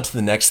moving on to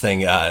the next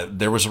thing,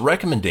 there was a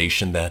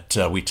recommendation that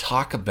we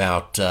talk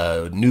about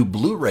new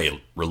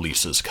Blu-ray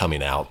releases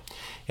coming out.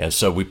 And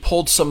so we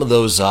pulled some of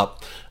those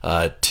up.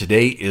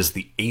 Today is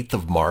the 8th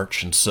of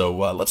March. And so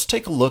let's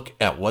take a look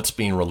at what's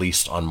being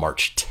released on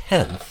March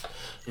 10th.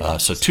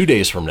 So 2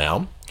 days from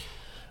now.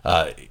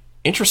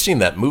 Interesting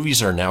that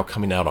movies are now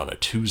coming out on a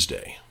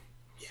Tuesday.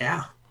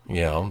 Yeah.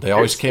 You know, they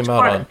always came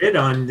out on... a bit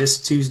on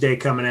this Tuesday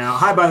coming out.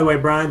 Hi, by the way,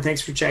 Brian.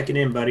 Thanks for checking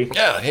in, buddy.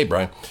 Yeah. Hey,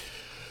 Brian.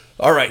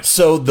 All right.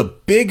 So the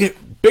big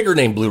bigger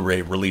name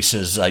Blu-ray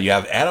releases, you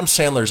have Adam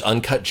Sandler's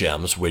Uncut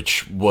Gems,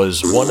 which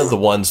was one of the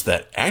ones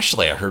that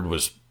actually I heard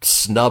was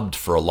snubbed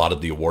for a lot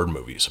of the award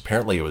movies.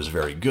 Apparently it was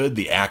very good.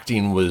 The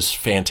acting was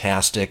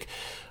fantastic.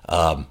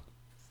 But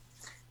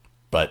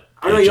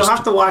I know you'll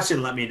have to watch it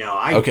and let me know.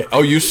 Okay.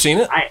 Oh, you've seen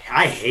it?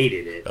 I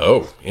hated it.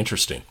 Oh,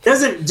 interesting.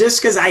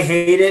 Just because I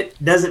hate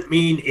it doesn't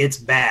mean it's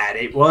bad.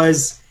 It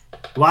was,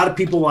 a lot of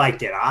people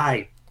liked it.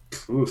 I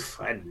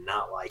did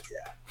not like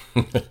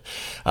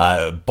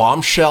that.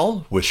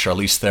 Bombshell with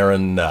Charlize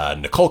Theron,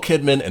 Nicole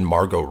Kidman, and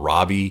Margot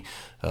Robbie,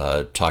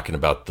 talking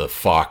about the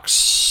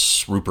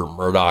Fox Rupert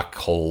Murdoch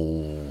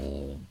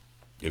whole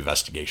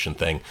investigation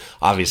thing.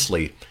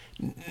 Obviously,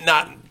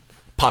 not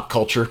pop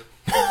culture.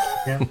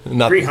 Yeah.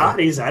 Three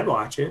hotties, I'd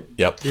watch it.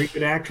 Yep. 3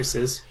 good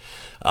actresses.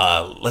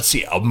 Let's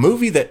see, a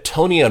movie that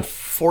Tony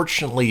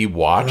unfortunately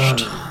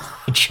watched,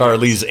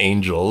 Charlie's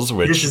Angels,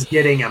 which this is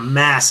getting a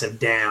massive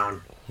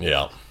down.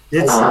 Yeah.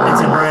 It's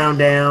a brown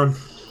down.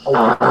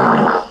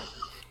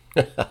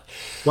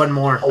 One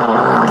more.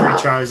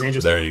 Charlie's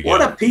Angels. There you go.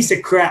 What a piece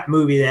of crap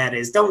movie that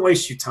is. Don't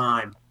waste your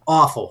time.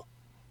 Awful.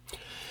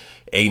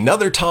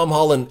 Another Tom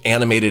Holland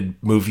animated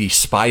movie,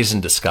 Spies in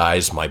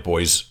Disguise. My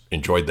boys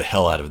enjoyed the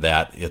hell out of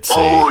that. It's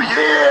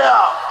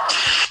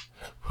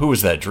who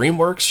was that?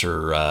 DreamWorks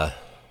or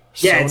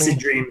yeah,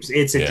 Sony?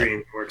 it's a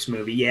DreamWorks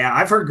movie. Yeah,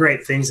 I've heard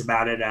great things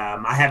about it.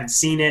 I haven't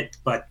seen it,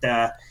 but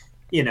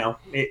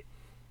it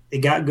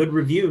got good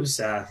reviews.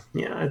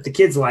 If the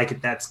kids like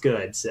it, that's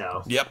good.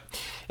 So yep.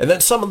 And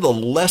then some of the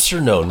lesser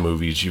known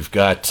movies. You've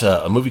got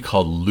a movie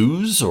called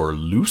Lose or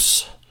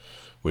Loose,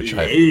 which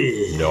I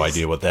have no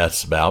idea what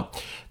that's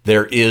about.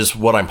 There is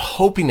what I'm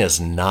hoping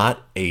is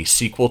not a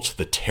sequel to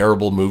the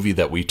terrible movie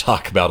that we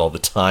talk about all the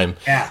time.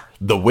 Yeah.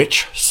 The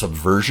Witch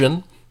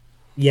Subversion.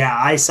 Yeah,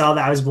 I saw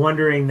that. I was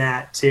wondering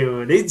that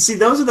too. See,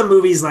 those are the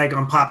movies like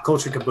on Pop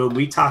Culture Kaboom.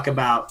 We talk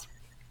about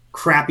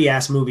crappy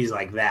ass movies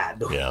like that.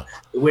 Yeah.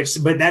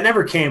 But that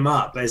never came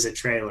up as a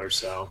trailer.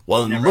 So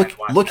well,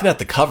 looking at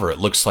the cover, it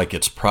looks like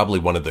it's probably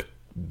one of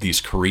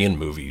these Korean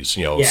movies,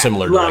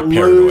 similar to like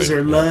Paranoid. Luz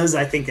or Luz,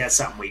 I think that's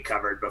something we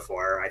covered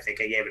before. I think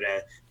I gave it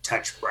a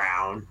touch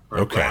brown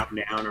or brown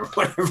down or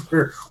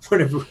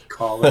whatever we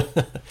call it.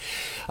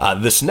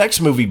 This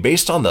next movie,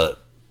 based on the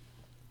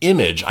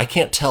image, I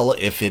can't tell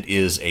if it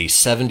is a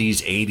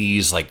 70s,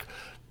 80s like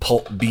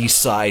pulp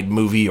B-side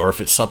movie or if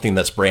it's something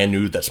that's brand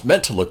new that's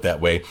meant to look that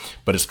way,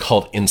 but it's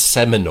called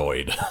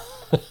Inseminoid.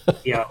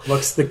 Yeah,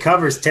 the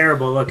cover's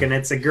terrible looking.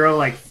 It's a girl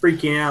like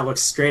freaking out,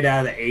 looks straight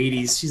out of the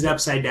 80s. She's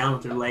upside down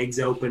with her legs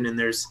open, and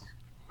there's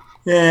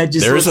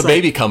a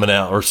baby coming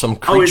out or some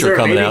creature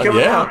coming out.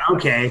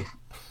 Okay.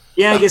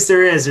 Yeah, I guess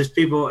there is. There's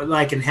people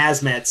like in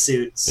hazmat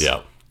suits.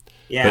 Yeah.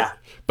 Yeah.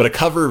 But a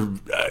cover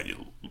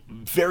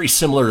very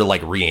similar to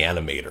like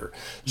Reanimator.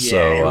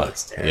 Yeah, it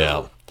looks terrible.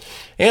 Yeah.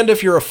 And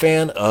if you're a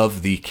fan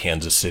of the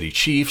Kansas City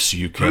Chiefs,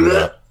 you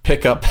can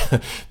pick up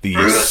the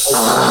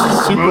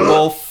Super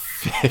Bowl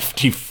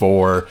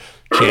 54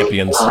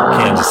 champions,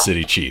 Kansas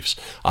City Chiefs.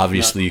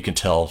 Obviously, you can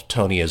tell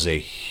Tony is a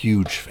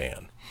huge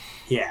fan.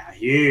 Yeah,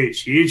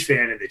 huge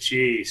fan of the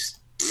Chiefs.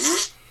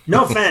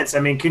 No offense. I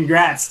mean,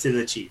 congrats to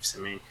the Chiefs.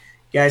 I mean,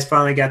 you guys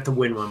finally got to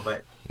win one,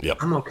 but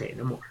I'm okay.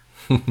 No more.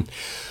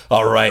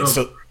 All right.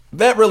 So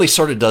that really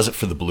sort of does it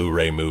for the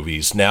Blu-ray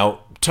movies. Now,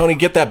 Tony,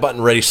 get that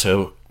button ready.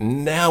 So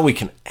now we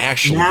can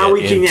actually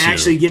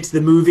get to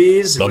the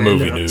movies. The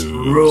movie news.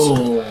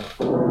 Roll.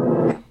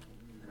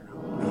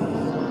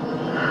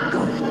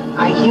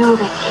 Are you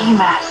the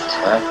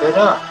Keymaster? Back it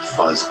up,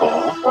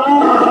 fuzzball.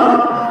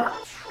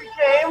 We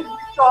came, we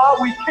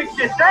saw, we kicked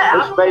his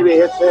ass. This baby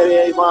hits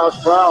 88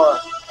 miles per hour.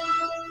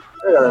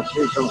 We're gonna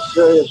see some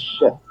serious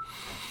shit.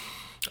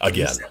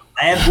 Again.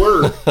 Bad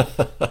word.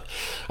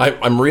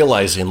 I'm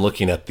realizing,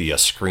 looking at the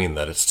screen,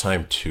 that it's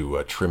time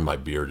to trim my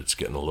beard. It's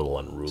getting a little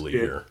unruly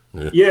here.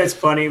 Yeah, it's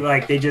funny.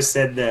 Like they just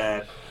said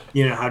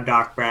how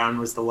Doc Brown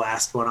was the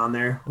last one on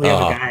there. We have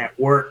a guy at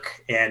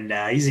work, and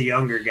he's a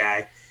younger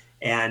guy,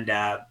 and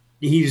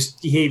he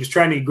was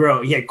trying to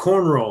grow. He had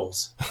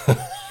cornrows.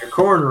 They're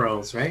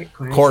cornrows, right?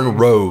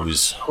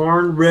 Cornrows.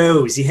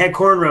 He had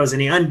cornrows,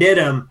 and he undid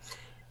them,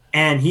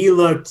 and he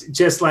looked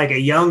just like a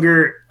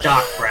younger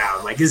Doc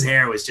Brown. Like his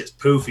hair was just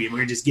poofy, and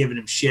we were just giving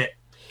him shit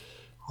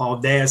all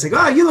day. I was like,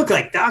 "Oh, you look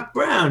like Doc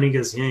Brown." He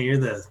goes, "Yeah, you're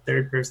the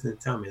third person to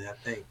tell me that.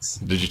 Thanks."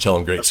 Did you tell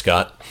him Great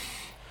Scott?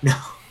 No,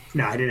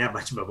 I didn't have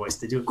much of a voice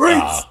to do.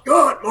 Great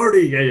Scott,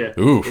 Marty. Yeah.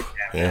 Ooh,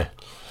 yeah.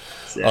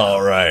 So.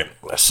 All right.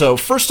 So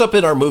first up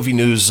in our movie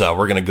news,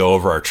 we're going to go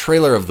over our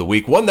trailer of the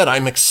week, one that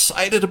I'm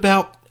excited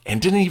about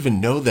and didn't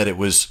even know that it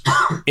was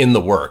in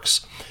the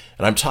works.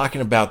 And I'm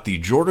talking about the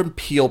Jordan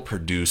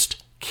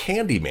Peele-produced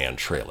Candyman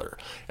trailer.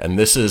 And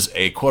this is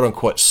a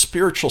quote-unquote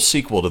spiritual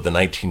sequel to the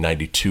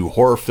 1992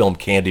 horror film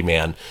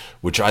Candyman,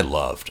 which I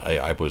loved.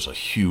 I was a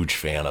huge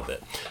fan of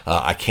it.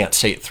 I can't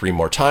say it 3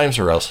 more times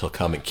or else he'll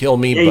come and kill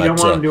me. Yeah, you don't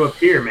want him to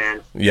appear,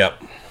 man.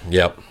 Yep.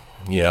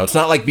 It's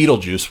not like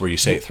Beetlejuice where you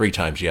say it 3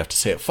 times. You have to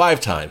say it 5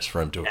 times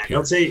for him to appear.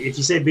 If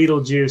you say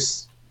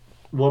Beetlejuice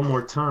one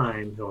more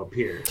time, he'll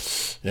appear.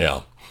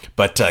 Yeah.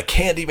 But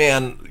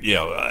Candyman,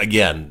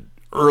 again,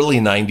 early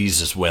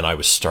 90s is when I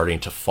was starting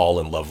to fall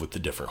in love with the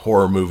different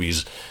horror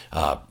movies.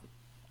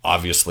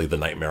 Obviously, the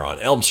Nightmare on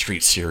Elm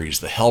Street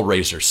series, the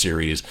Hellraiser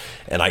series,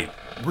 and I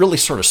really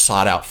sort of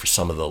sought out for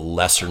some of the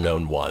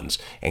lesser-known ones.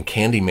 And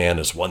Candyman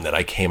is one that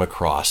I came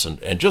across,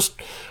 and just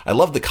I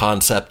love the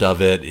concept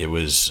of it.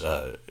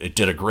 It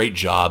did a great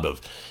job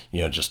of,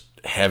 just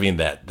having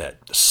that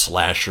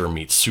slasher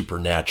meets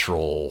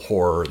supernatural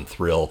horror and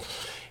thrill.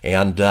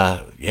 And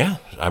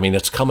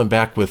it's coming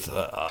back with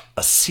a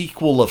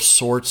sequel of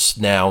sorts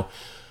now,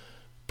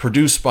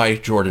 produced by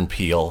Jordan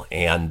Peele,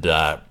 and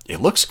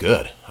it looks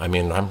good. I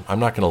mean, I'm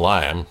not going to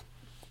lie, I'm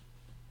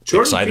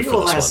excited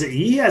for this one.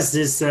 He has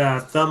his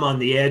thumb on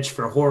the edge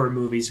for horror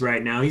movies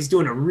right now. He's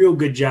doing a real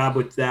good job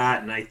with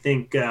that, and I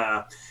think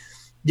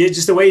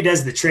just the way he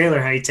does the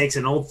trailer, how he takes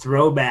an old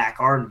throwback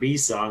R&B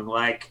song,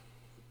 like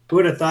who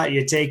would have thought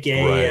you'd take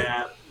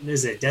a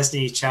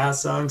Destiny Child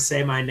song,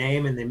 Say My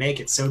Name, and they make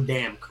it so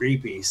damn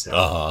creepy.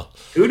 So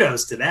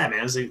kudos to that, man.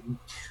 It was a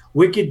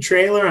wicked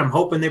trailer. I'm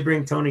hoping they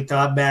bring Tony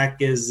Todd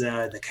back as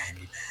the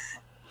Candyman.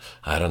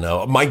 I don't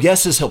know. My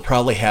guess is he'll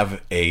probably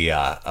have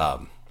a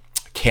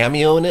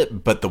cameo in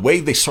it, but the way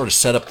they sort of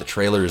set up the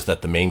trailer is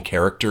that the main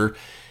character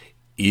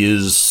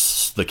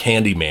is the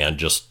Candyman,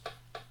 just,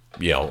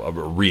 a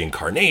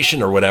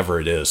reincarnation or whatever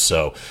it is.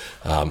 So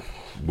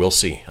we'll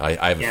see.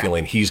 I have a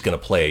feeling he's going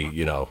to play,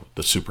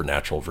 the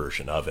supernatural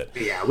version of it.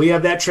 Yeah, we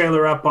have that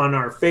trailer up on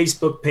our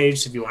Facebook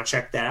page. So if you want to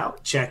check that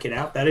out, check it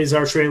out. That is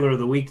our trailer of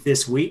the week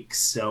this week.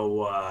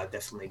 So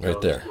definitely go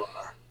right there. To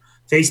our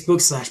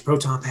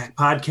Facebook/Proton Pack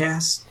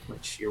Podcast,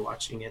 which you're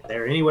watching it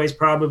there anyways,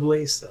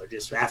 probably. So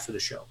just after the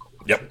show.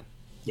 Yep.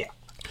 Yeah.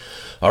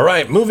 All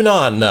right, moving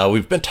on.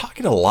 We've been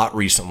talking a lot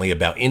recently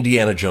about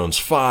Indiana Jones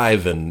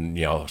 5 and,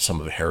 some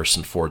of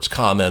Harrison Ford's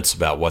comments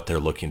about what they're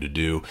looking to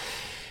do.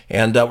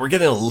 And we're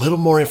getting a little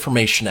more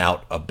information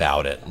out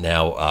about it.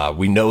 Now,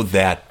 we know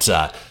that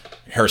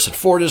Harrison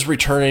Ford is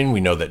returning. We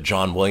know that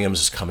John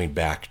Williams is coming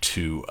back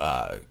to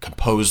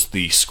compose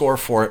the score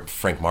for it.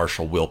 Frank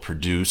Marshall will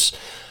produce.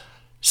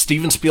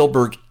 Steven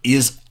Spielberg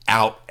is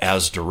out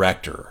as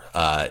director.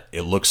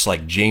 It looks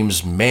like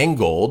James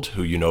Mangold,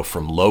 who you know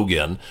from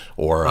Logan,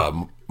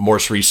 or more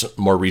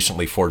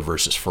recently Ford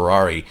versus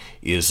Ferrari,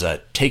 is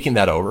taking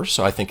that over.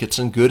 So I think it's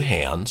in good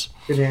hands.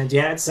 Good hands.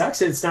 Yeah, it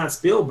sucks it's not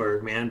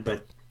Spielberg, man.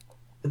 But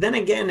then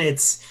again, I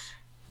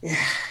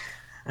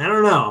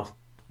don't know.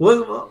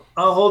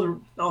 I'll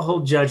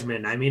hold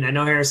judgment. I mean, I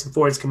know Harrison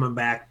Ford's coming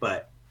back,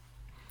 but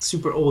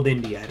super old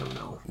Indy, I don't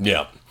know.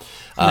 Yeah.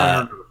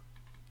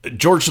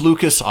 George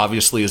Lucas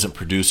obviously isn't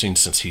producing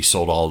since he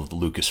sold all of the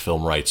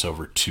Lucasfilm rights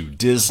over to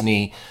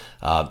Disney.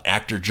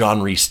 Actor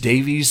John Rhys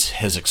Davies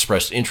has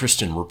expressed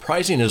interest in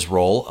reprising his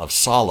role of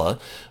Sala,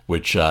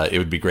 which it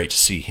would be great to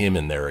see him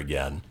in there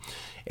again.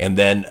 And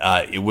then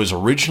it was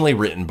originally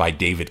written by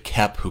David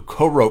Koepp, who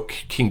co-wrote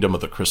Kingdom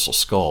of the Crystal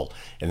Skull,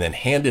 and then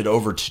handed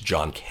over to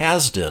John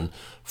Kasdan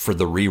for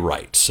the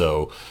rewrite.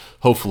 So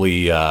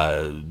hopefully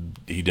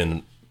he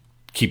didn't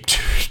keep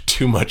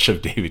too much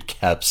of David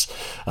Koepp's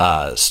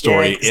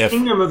story.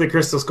 Kingdom of the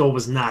Crystal Skull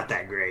was not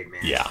that great,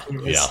 man. Yeah,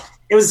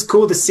 It was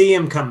cool to see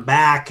him come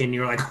back, and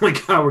you're like, oh my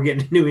God, we're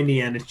getting a new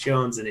Indiana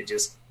Jones, and it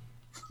was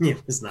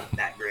not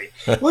that great.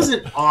 It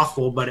wasn't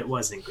awful, but it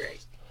wasn't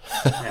great.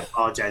 I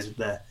apologize with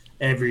the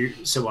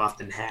every so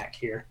often hack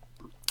here.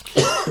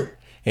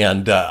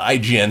 And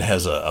IGN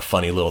has a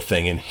funny little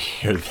thing in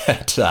here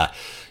that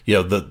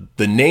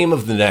the name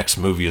of the next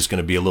movie is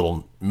going to be a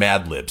little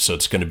Mad Lib. So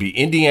it's going to be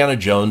Indiana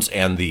Jones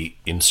and the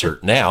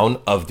insert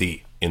noun of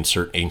the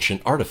insert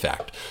ancient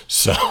artifact.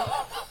 So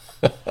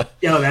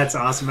yo, that's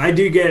awesome.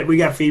 We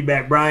got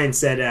feedback. Brian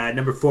said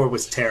number 4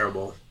 was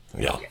terrible.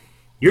 Yeah. Okay.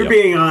 You're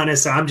being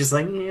honest. I'm just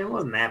like, it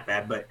wasn't that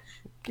bad, but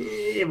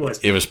it was.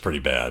 It was pretty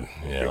bad.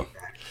 Yeah.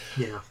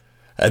 Yeah.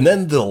 And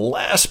then the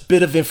last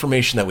bit of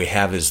information that we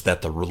have is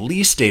that the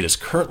release date is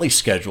currently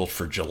scheduled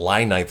for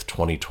July 9th,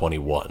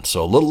 2021.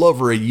 So a little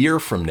over a year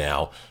from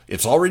now.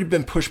 It's already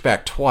been pushed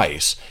back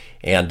twice,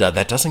 and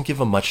that doesn't give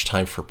them much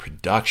time for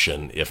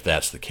production if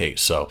that's the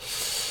case. So,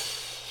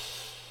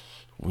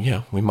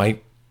 yeah, we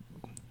might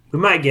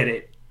get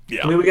it.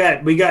 Yeah. I mean,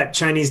 we got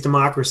Chinese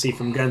Democracy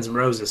from Guns N'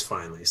 Roses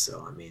finally.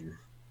 So, I mean,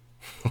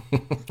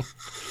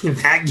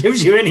 if that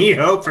gives you any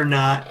hope or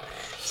not.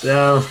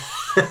 So...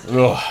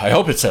 I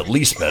hope it's at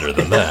least better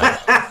than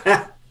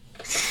that.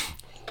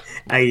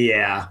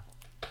 Yeah.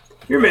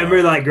 You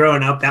remember,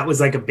 growing up, that was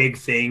a big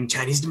thing.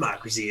 Chinese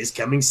Democracy is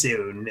coming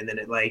soon, and then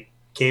it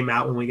came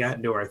out when we got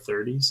into our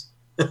 30s.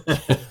 And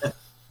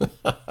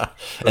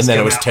then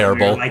it was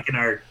terrible. We were, in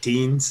our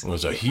teens. It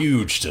was a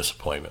huge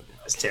disappointment.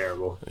 It was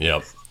terrible.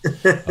 Yep.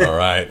 All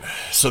right.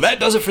 So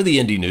that does it for the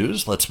indie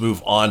news. Let's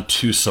move on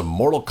to some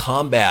Mortal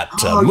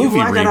Kombat movie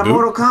reboot. Got a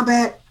Mortal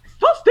Kombat.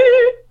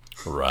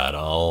 Right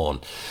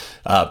on.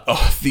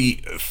 The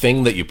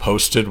thing that you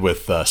posted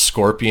with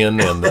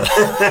Scorpion and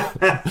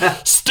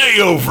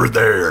stay over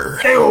there.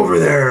 Stay over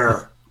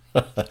there.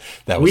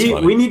 That was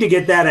funny. We need to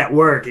get that at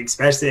work,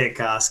 especially at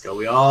Costco.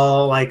 We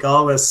all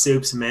all the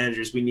soups and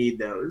managers. We need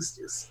those.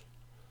 Just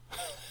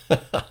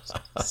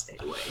stay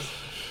away.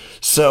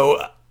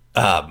 So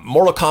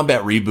Mortal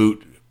Kombat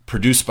reboot,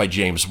 produced by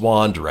James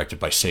Wan, directed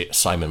by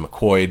Simon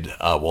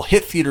McQuoid, will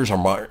hit theaters on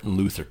Martin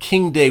Luther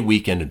King Day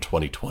weekend in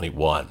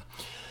 2021.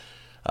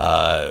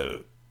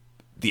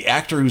 The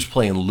actor who's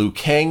playing Liu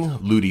Kang,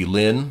 Ludi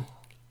Lin,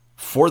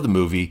 for the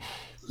movie,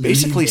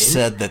 basically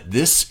said that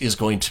this is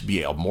going to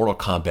be a Mortal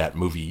Kombat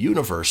movie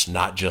universe,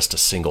 not just a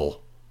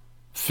single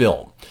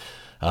film.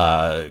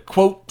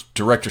 Quote,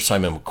 director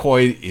Simon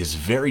McQuoid is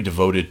very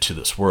devoted to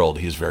this world.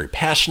 He is very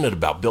passionate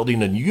about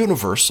building a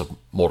universe of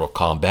Mortal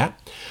Kombat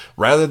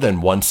rather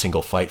than one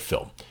single fight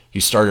film. He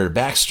started a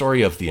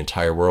backstory of the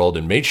entire world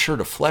and made sure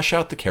to flesh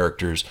out the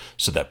characters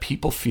so that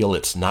people feel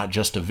it's not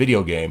just a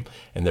video game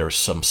and there is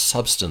some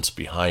substance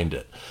behind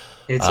it.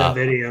 It's a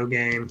video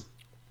game.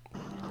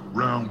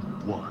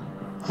 Round 1.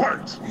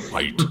 Fight!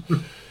 Right.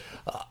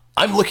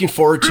 I'm looking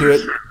forward to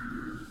it.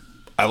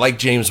 I like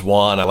James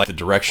Wan. I like the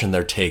direction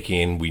they're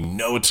taking. We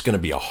know it's going to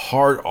be a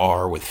hard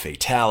R with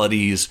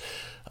fatalities.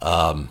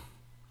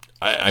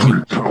 I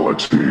mean,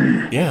 fatality.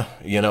 Yeah,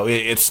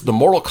 it's the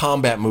Mortal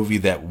Kombat movie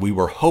that we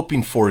were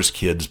hoping for as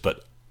kids,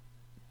 but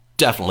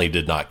definitely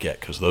did not get,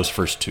 because those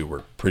first two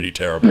were pretty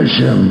terrible.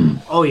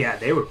 Oh, yeah,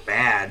 they were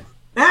bad.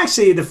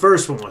 Actually, the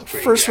first one was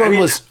pretty First good. one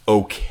was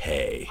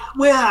okay.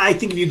 Well, I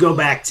think if you go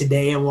back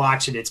today and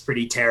watch it, it's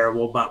pretty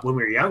terrible. But when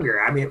we were younger,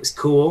 I mean, it was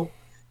cool.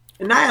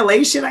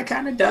 Annihilation, I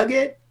kind of dug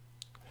it.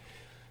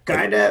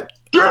 Kind of.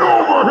 Get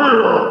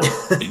over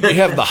here!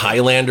 You have the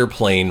Highlander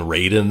playing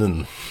Raiden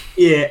and...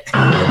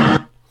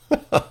 Yeah.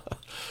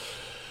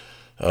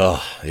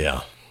 Oh,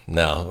 yeah.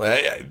 No,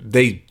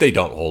 they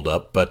don't hold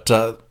up, but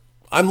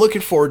I'm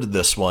looking forward to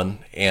this one.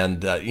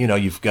 And,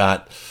 you've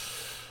got,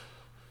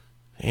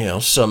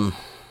 some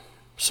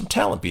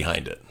talent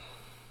behind it.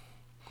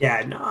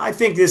 Yeah, no, I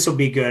think this will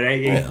be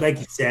good. Like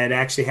you said,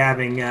 actually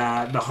having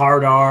the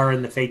hard R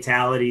and the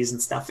fatalities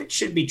and stuff, it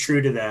should be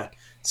true to the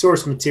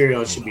source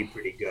material. It should be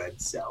pretty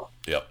good. So,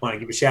 want to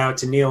give a shout out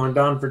to Neil and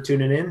Don for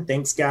tuning in.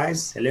 Thanks,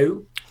 guys.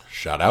 Hello.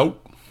 Shout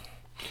out.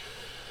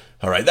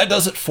 All right, that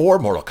does it for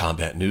Mortal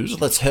Kombat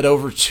news. Let's head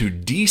over to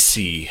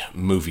DC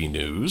movie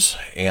news.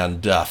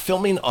 And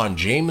filming on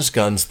James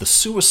Gunn's The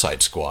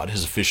Suicide Squad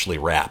has officially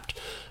wrapped.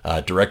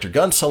 Director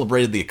Gunn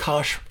celebrated the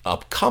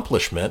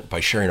accomplishment by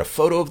sharing a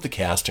photo of the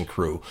cast and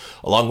crew,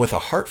 along with a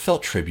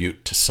heartfelt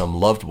tribute to some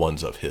loved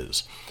ones of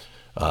his.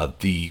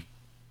 The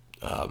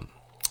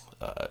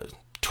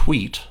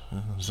tweet,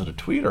 is it a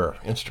tweet or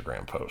an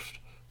Instagram post?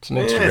 It's an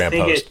Instagram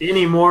post.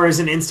 Anymore is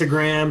an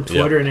Instagram,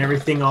 Twitter, and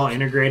everything all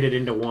integrated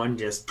into one.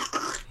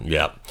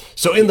 Yeah.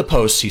 So in the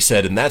post, he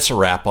said, and that's a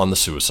wrap on The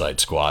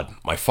Suicide Squad.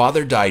 My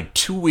father died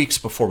 2 weeks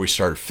before we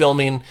started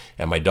filming,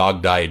 and my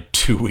dog died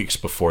 2 weeks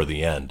before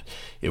the end.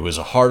 It was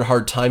a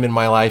hard time in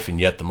my life, and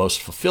yet the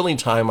most fulfilling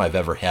time I've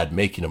ever had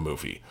making a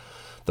movie.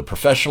 The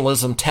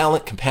professionalism,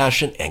 talent,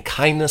 compassion, and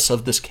kindness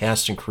of this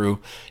cast and crew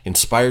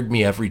inspired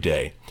me every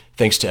day.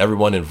 Thanks to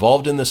everyone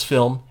involved in this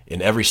film,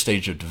 in every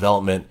stage of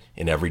development,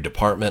 in every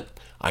department.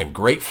 I'm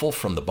grateful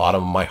from the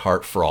bottom of my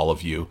heart for all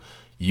of you.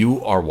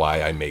 You are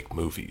why I make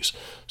movies.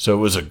 So it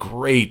was a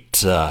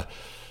great,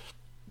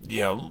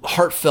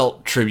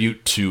 heartfelt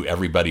tribute to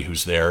everybody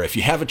who's there. If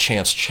you have a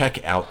chance,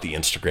 check out the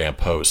Instagram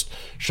post.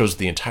 It shows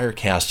the entire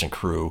cast and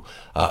crew.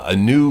 A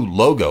new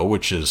logo,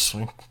 which is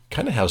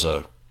kind of has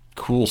a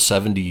cool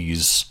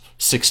 70s,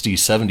 60s,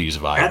 70s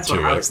vibe to it. That's what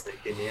I was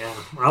thinking, yeah.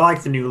 I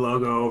like the new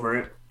logo over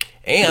it.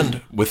 And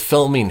with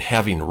filming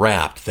having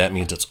wrapped, that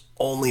means it's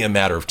only a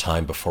matter of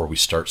time before we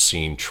start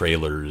seeing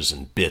trailers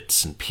and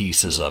bits and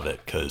pieces of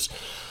it, because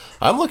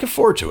I'm looking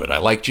forward to it. I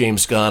like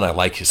James Gunn, I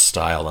like his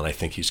style, and I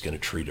think he's going to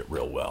treat it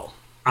real well.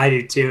 I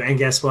do too. And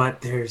guess what?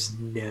 There's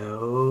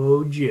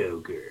no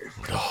Joker.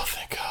 Oh,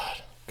 thank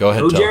God. Go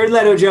ahead, No Tom. Jared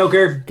Leto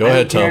Joker. Go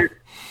ahead, Tom.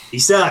 He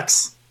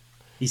sucks.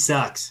 He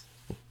sucks.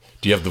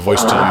 Do you have the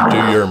voice to do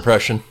your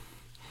impression?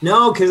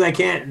 No, because I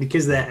can't,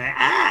 because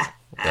that's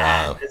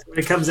what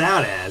it comes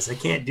out as. I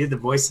can't do the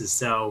voices,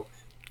 so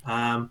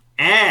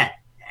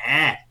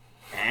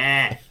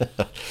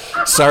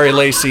Sorry,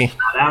 Lacey.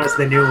 That was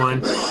the new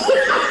one.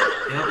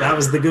 Yeah, that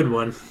was the good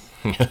one.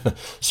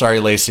 Sorry,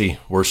 Lacey.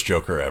 Worst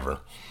Joker ever.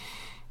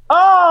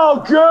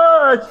 Oh,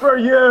 good for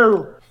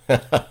you.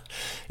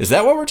 Is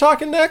that what we're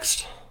talking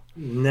next?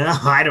 No,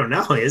 I don't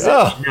know. Is it?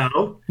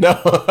 Oh.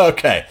 No.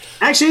 Okay.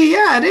 Actually,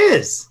 yeah, it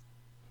is.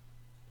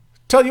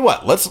 Tell you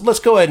what, let's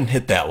go ahead and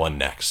hit that one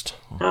next.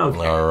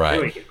 Okay. All right.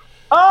 Here we go.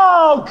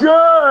 Oh,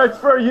 good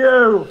for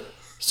you.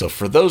 So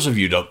for those of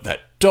you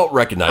that don't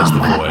recognize the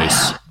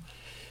voice,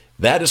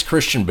 that is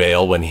Christian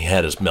Bale when he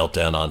had his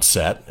meltdown on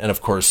set. And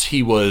of course,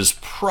 he was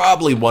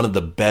probably one of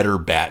the better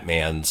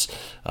Batmans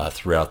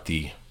throughout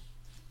the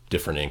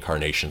different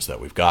incarnations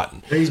that we've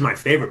gotten. He's my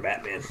favorite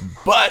Batman.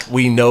 But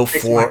we know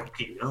I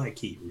like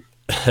Keaton.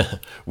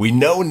 we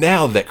know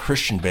now that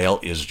Christian Bale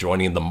is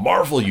joining the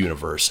Marvel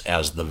Universe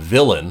as the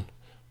villain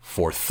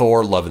for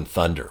Thor: Love and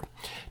Thunder.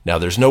 Now,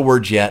 there's no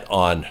word yet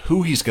on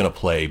who he's going to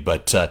play,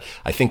 but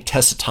I think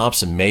Tessa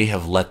Thompson may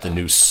have let the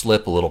news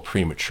slip a little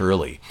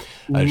prematurely.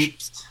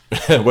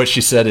 What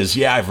she said is,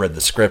 yeah, I've read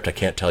the script. I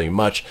can't tell you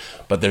much,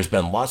 but there's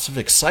been lots of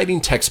exciting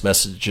text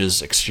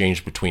messages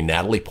exchanged between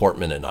Natalie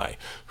Portman and I,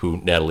 who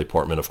Natalie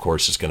Portman, of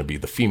course, is going to be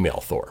the female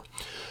Thor.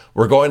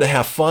 We're going to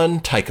have fun.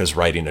 Taika's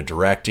writing and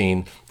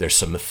directing. There's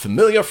some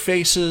familiar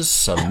faces,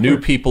 some new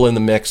people in the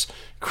mix.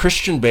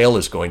 Christian Bale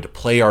is going to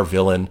play our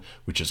villain,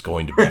 which is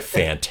going to be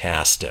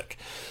fantastic.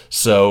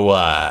 So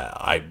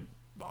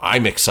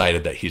I'm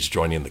excited that he's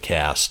joining the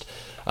cast.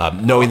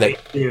 Knowing that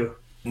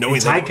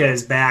Taika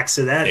is back,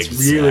 so that's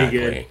really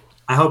good.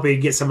 I hope he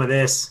gets some of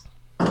this.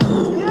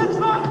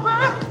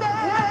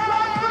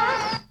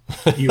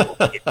 You won't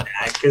get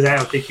that, because I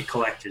don't think the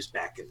collector's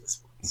back in this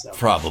one. So.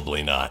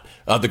 Probably not.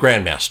 The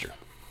Grandmaster.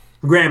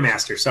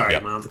 Sorry,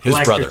 yep. Mom. The his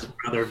brother.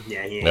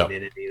 Yeah, he ain't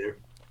in it either.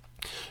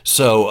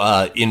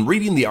 So in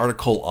reading the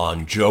article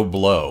on Joe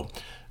Blow,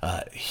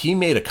 he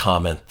made a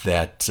comment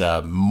that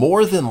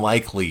more than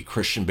likely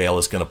Christian Bale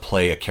is going to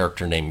play a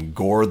character named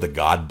Gore the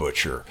God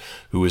Butcher,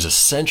 who is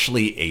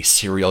essentially a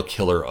serial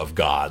killer of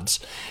gods,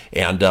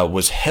 and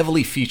was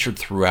heavily featured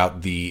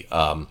throughout the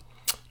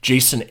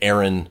Jason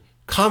Aaron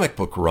comic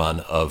book run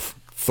of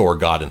Thor: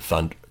 God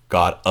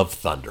of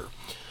Thunder.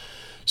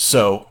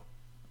 So,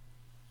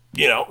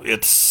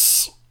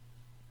 it's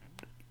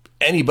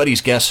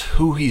anybody's guess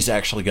who he's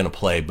actually going to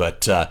play,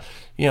 but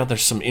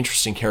there's some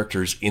interesting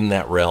characters in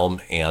that realm,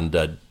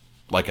 and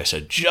like I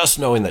said, just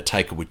knowing that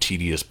Taika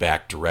Waititi is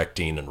back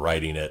directing and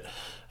writing it,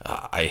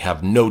 I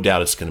have no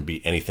doubt it's going to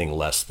be anything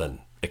less than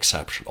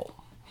exceptional.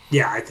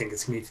 Yeah, I think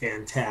it's going to be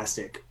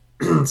fantastic.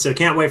 So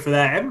can't wait for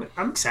that.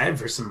 I'm excited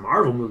for some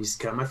Marvel movies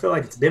to come. I feel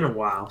like it's been a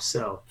while.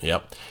 So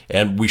yep,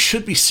 and we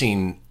should be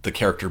seeing the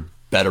character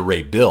Beta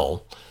Ray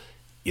Bill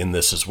in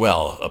this as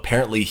well.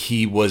 Apparently,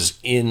 he was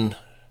in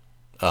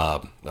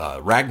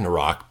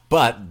Ragnarok,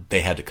 but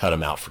they had to cut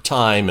him out for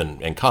time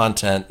and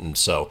content, and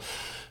so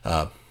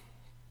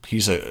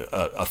he's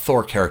a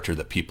Thor character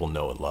that people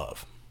know and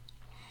love.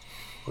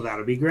 Well,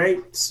 that'll be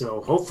great. So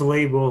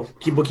hopefully we'll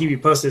keep you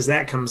posted as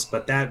that comes.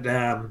 But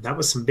that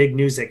was some big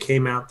news that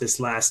came out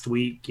this last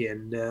week,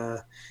 and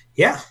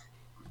yeah.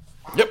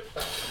 Yep.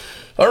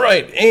 All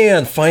right,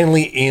 and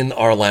finally, in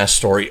our last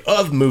story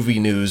of movie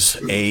news,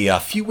 a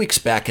few weeks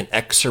back, an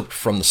excerpt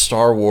from the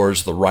Star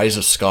Wars: The Rise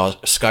of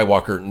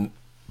Skywalker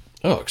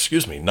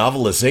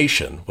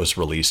novelization was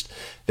released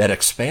that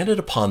expanded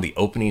upon the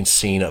opening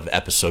scene of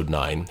Episode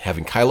 9,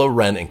 having Kylo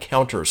Ren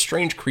encounter a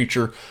strange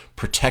creature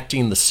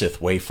protecting the Sith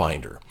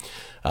Wayfinder.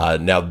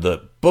 Now,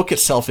 the book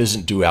itself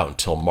isn't due out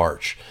until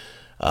March,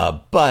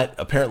 but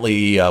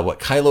apparently what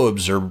Kylo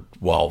observed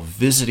while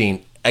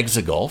visiting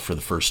Exegol for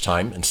the first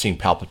time and seeing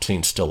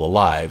Palpatine still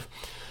alive,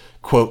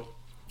 quote,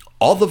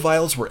 "All the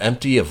vials were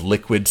empty of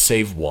liquid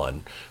save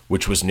one,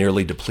 which was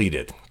nearly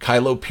depleted.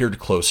 Kylo peered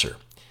closer.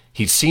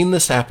 He'd seen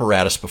this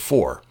apparatus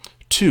before,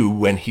 too,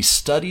 when he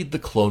studied the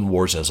Clone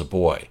Wars as a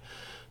boy.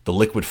 The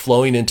liquid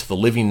flowing into the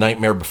living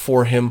nightmare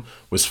before him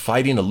was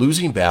fighting a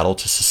losing battle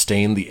to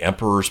sustain the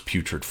Emperor's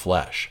putrid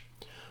flesh.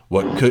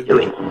 What could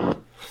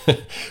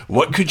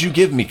you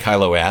give me?"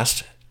 Kylo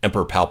asked.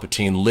 Emperor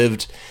Palpatine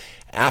lived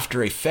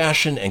after a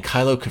fashion, and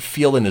Kylo could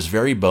feel in his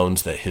very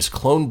bones that his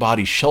clone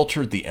body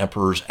sheltered the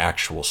Emperor's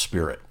actual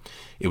spirit.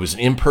 It was an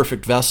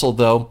imperfect vessel,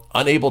 though.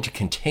 Unable to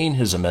contain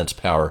his immense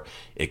power,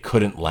 it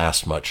couldn't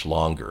last much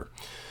longer.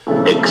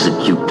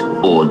 Execute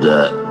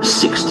Order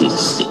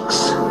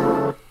 66.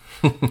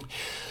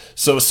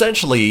 So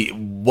essentially,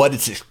 what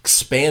it's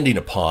expanding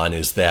upon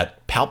is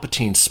that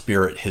Palpatine's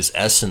spirit, his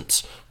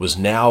essence, was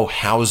now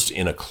housed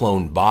in a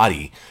clone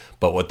body,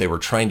 but what they were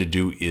trying to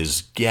do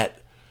is get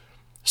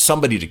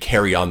somebody to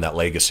carry on that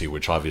legacy,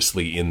 which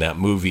obviously in that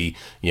movie,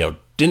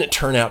 didn't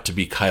turn out to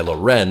be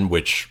Kylo Ren,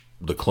 which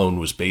the clone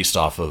was based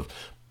off of,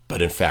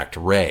 but in fact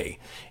Rey.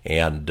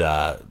 And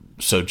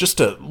so just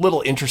a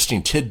little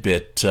interesting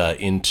tidbit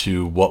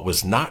into what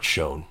was not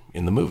shown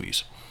in the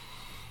movies.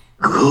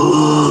 Good.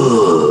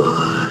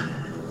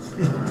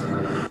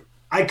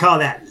 I call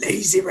that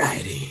lazy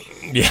writing.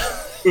 Yeah.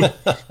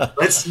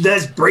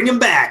 let's bring him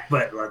back,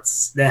 but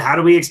how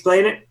do we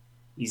explain it?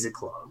 He's a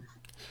clone.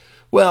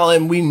 Well,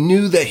 and we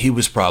knew that he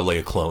was probably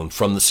a clone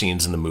from the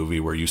scenes in the movie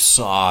where you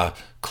saw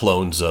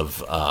clones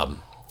of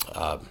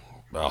what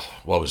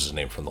was his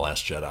name from The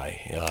Last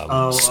Jedi?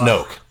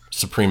 Snoke,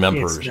 Supreme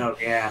Emperor. Snoke,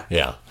 yeah.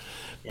 Yeah.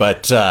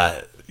 But,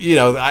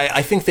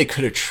 I think they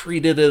could have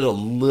treated it a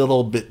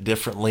little bit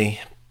differently,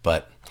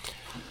 but,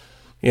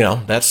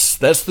 that's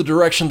the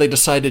direction they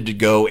decided to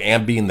go,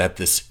 and being that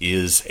this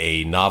is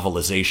a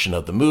novelization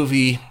of the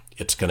movie,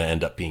 it's going to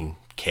end up being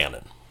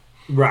canon.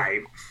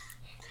 Right.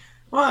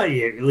 Well,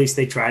 yeah, at least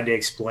they tried to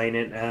explain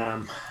it.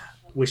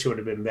 Wish it would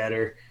have been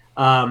better.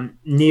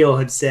 Neil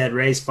had said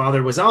Rey's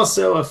father was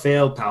also a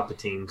failed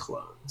Palpatine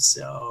clone.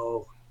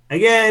 So,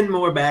 again,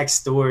 more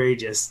backstory,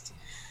 just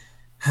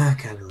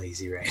kind of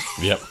lazy, right?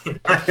 Yep. In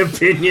my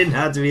opinion,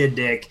 not to be a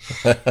dick.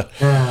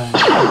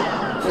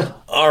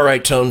 All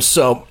right, Tone.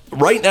 So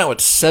right now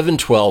it's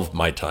 7:12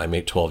 my time,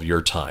 8:12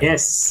 your time.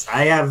 Yes,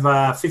 I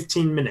have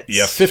 15 minutes.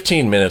 Yeah,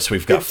 15 minutes.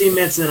 We've got 15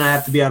 minutes, and I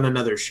have to be on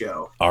another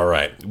show. All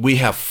right. We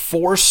have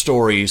 4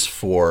 stories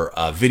for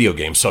video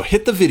games. So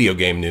hit the video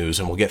game news,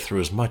 and we'll get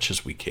through as much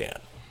as we can.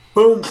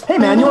 Boom. Hey,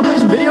 man, you want to play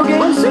some video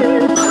games?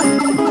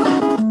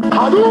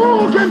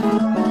 Hadouken!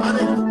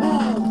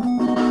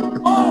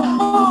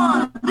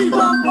 Oh, boy! He's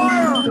on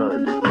fire!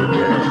 Good.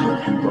 Okay.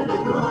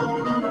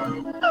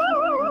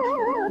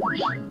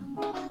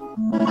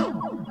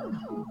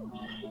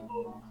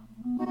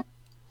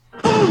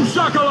 Boom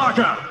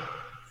shakalaka!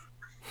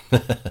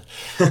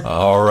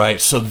 All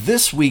right. So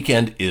this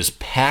weekend is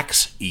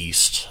PAX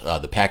East,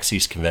 the PAX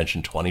East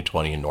Convention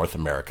 2020 in North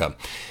America.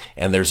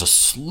 And there's a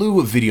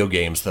slew of video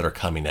games that are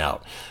coming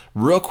out.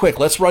 Real quick,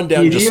 let's run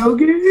down Video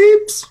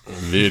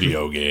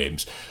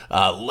games.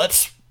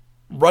 Let's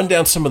run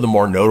down some of the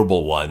more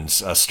notable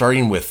ones,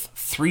 starting with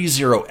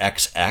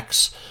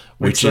 30XX,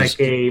 which is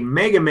like a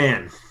Mega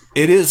Man.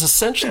 It is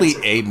essentially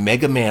a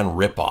Mega Man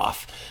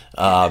ripoff.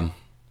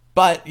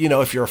 But,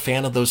 if you're a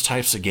fan of those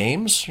types of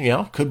games,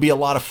 could be a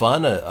lot of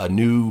fun. A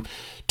new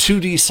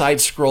 2D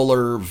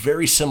side-scroller,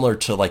 very similar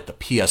to like the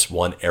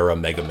PS1 era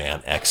Mega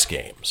Man X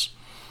games.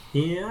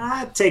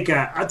 Yeah, I'd take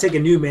a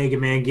new Mega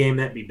Man game.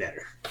 That'd be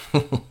better.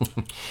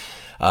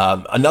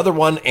 Another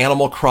one,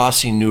 Animal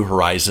Crossing New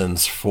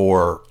Horizons.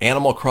 For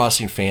Animal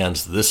Crossing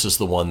fans, this is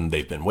the one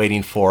they've been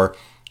waiting for.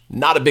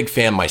 Not a big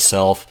fan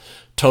myself.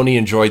 Tony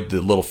enjoyed the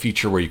little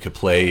feature where you could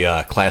play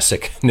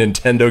classic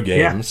Nintendo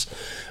games.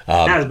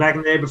 Yeah. That was back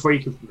in the day before you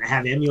could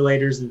have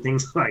emulators and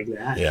things like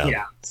that.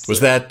 Yeah. Was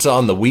that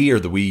on the Wii or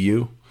the Wii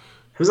U?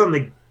 It was on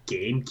the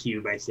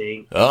GameCube, I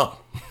think. Oh.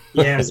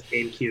 Yeah, it was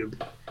GameCube.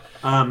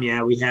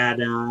 We had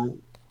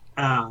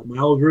my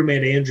old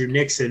roommate, Andrew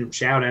Nixon.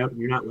 Shout out.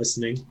 You're not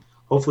listening.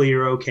 Hopefully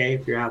you're okay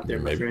if you're out there,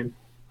 my friend.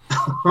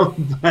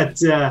 But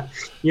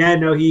he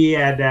had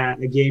a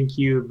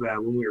GameCube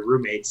when we were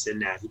roommates,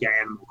 and he got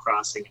Animal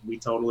Crossing, and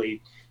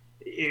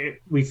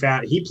we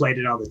found he played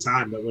it all the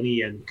time. But when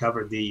he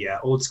uncovered the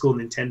old school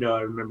Nintendo,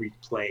 I remember he'd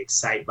play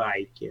Excite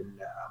Bike, and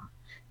I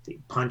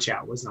think Punch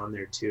Out was on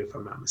there too, if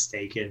I'm not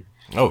mistaken.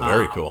 Oh,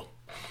 very cool.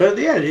 But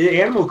yeah,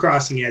 Animal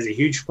Crossing has a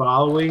huge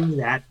following.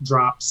 That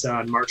drops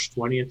on March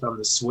 20th on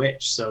the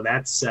Switch, so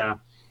that's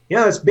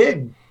that's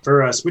big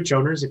for Switch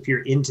owners if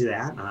you're into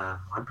that.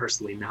 I'm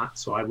personally not,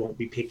 so I won't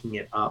be picking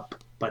it up.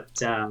 But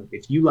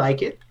if you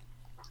like it,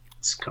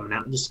 it's coming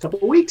out in just a couple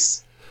of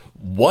weeks.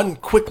 One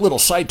quick little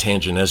side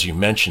tangent as you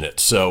mention it.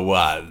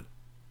 So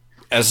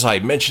as I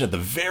mentioned at the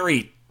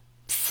very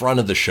front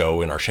of the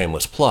show in our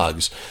shameless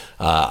plugs,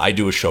 I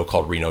do a show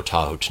called Reno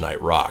Tahoe Tonight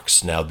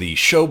Rocks. Now, the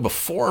show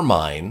before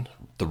mine,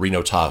 the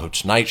Reno Tahoe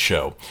Tonight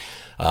Show,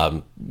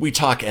 we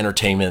talk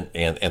entertainment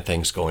and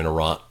things going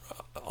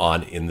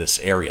on in this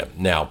area.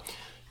 Now,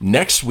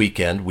 next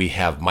weekend, we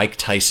have Mike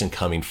Tyson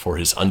coming for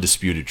his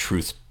Undisputed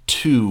Truth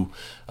 2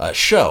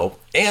 show,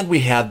 and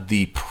we had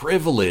the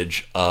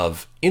privilege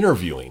of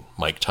interviewing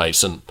Mike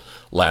Tyson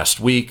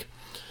last week.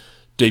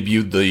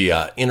 Debuted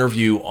the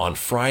interview on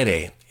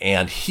Friday,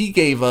 and he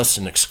gave us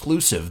an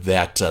exclusive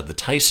that the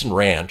Tyson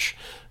Ranch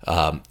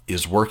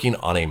is working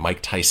on a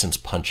Mike Tyson's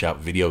Punch-Out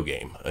video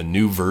game, a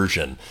new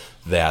version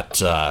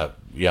that,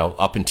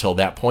 up until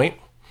that point,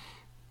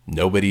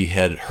 nobody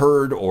had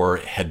heard or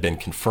had been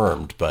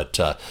confirmed.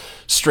 But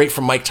straight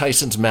from Mike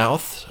Tyson's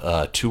mouth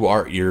to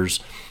our ears,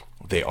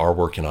 they are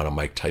working on a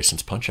Mike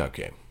Tyson's Punch-Out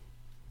game.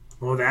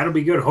 Well, that'll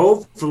be good.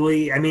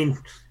 Hopefully, if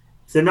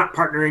they're not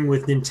partnering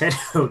with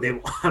Nintendo, they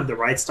won't have the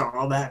rights to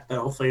all that. But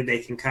hopefully they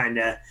can kind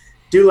of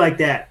do like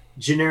that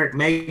generic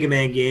Mega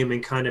Man game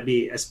and kind of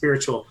be a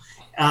spiritual.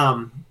 Back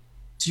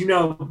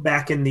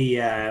in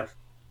the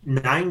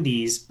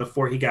 90s,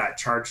 before he got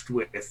charged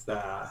with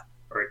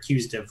or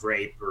accused of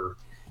rape, or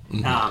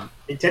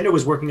Nintendo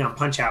was working on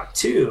Punch-Out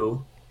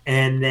 2.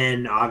 And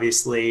then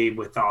obviously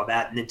with all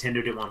that, Nintendo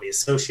didn't want to be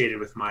associated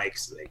with Mike,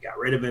 so they got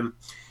rid of him.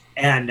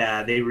 And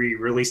they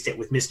re-released it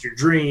with Mr.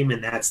 Dream,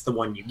 and that's the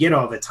one you get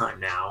all the time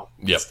now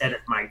instead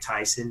of Mike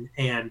Tyson.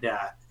 And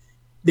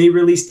they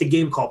released a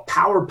game called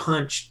Power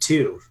Punch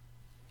 2,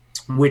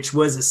 which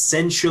was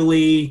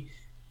essentially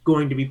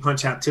going to be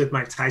Punch-Out 2 with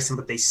Mike Tyson,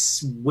 but they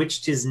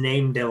switched his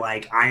name to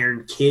like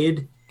Iron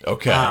Kid.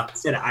 Okay.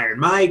 Instead of Iron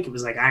Mike, it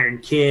was like Iron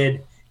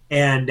Kid.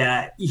 And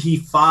he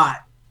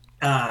fought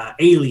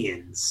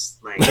aliens.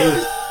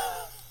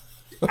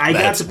 I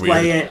got to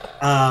play it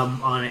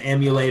on an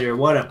emulator.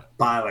 What a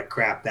pile of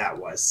crap that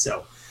was.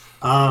 So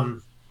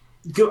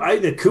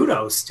the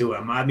kudos to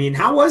him.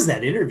 How was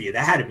that interview?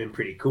 That had to have been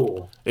pretty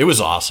cool. It was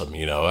awesome.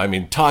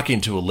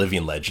 Talking to a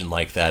living legend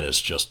like that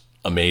is just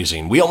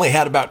amazing. We only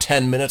had about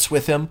 10 minutes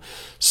with him,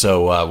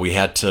 so we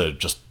had to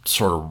just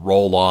sort of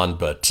roll on,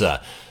 but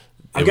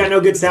I've got no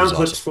good sound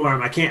clips for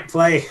him. I can't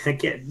play.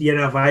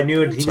 If I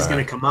knew he was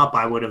going to come up,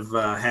 I would have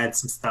had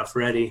some stuff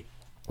ready.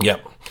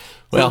 Yep.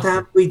 Well,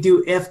 sometimes we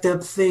do effed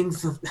up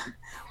things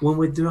when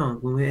we're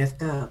drunk, when we're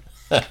effed up.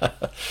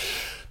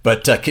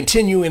 But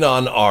continuing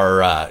on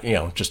our,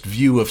 just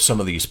view of some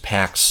of these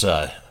PAX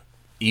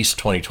East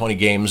 2020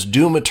 games,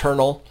 Doom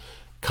Eternal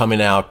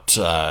coming out.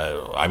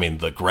 I mean,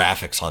 the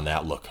graphics on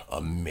that look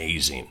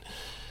amazing.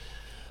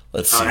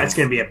 Let's see. That's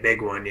going to be a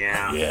big one,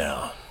 yeah.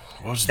 Yeah.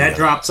 That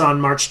drops on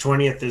March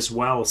 20th as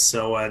well,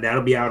 so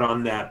that'll be out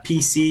on the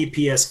PC,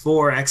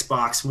 PS4,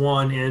 Xbox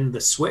One, and the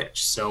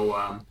Switch.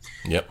 So,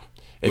 yep.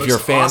 If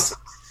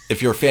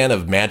you're a fan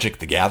of Magic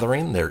the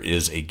Gathering, there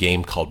is a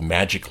game called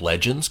Magic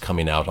Legends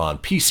coming out on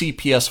PC,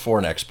 PS4,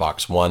 and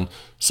Xbox One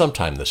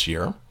sometime this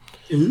year.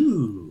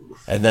 Ooh.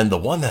 And then the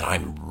one that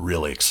I'm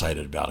really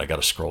excited about, I got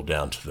to scroll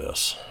down to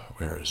this.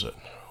 Where is it?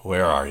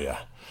 Where are you?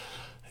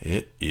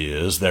 There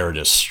it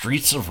is,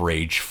 Streets of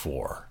Rage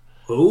 4.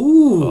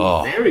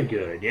 Ooh, very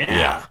good.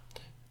 Yeah.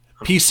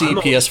 PC,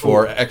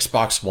 PS4,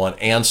 Xbox One,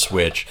 and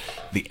Switch.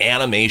 The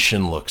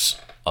animation looks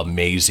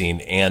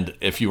amazing. And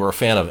if you were a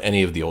fan of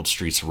any of the old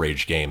Streets of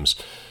Rage games,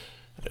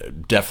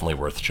 definitely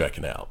worth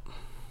checking out.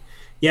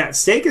 Yeah,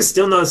 Sega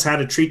still knows how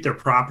to treat their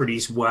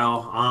properties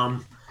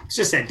well. It's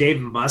just at Dave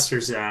 &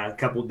 Buster's a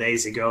couple of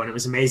days ago, and it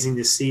was amazing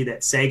to see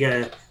that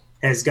Sega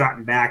has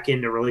gotten back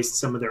into releasing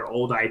some of their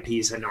old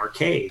IPs in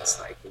arcades.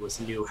 Like, there was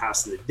a new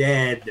House of the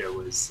Dead, there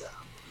was a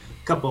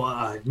couple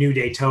of new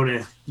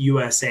Daytona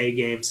USA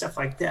games, stuff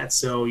like that.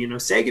 So,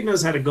 Sega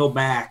knows how to go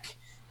back,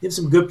 have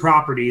some good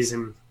properties,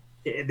 and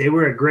they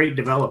were a great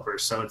developer.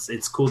 So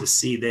it's cool to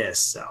see this.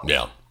 So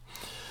yeah.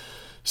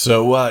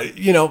 So,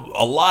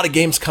 a lot of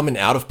games coming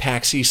out of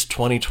PAX East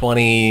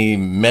 2020,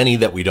 many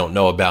that we don't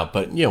know about,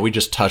 but, we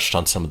just touched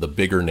on some of the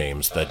bigger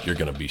names that you're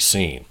going to be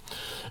seeing.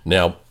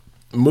 Now,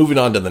 moving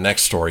on to the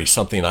next story,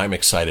 something I'm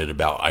excited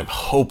about. I'm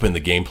hoping the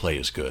gameplay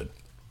is good.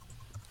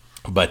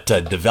 But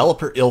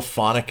developer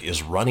IllFonic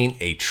is running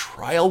a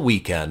trial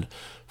weekend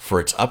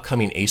for its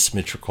upcoming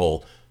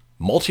asymmetrical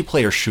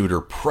multiplayer shooter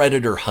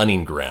Predator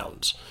Hunting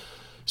Grounds.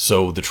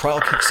 So the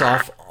trial kicks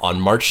off on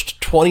March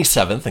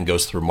 27th and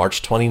goes through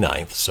March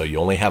 29th, so you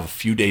only have a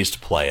few days to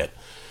play it.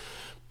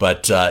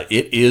 But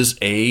it is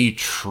a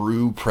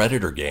true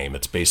Predator game.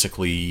 It's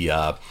basically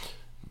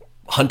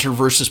hunter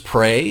versus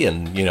prey,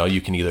 and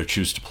you can either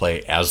choose to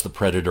play as the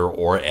Predator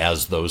or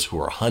as those who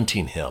are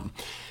hunting him.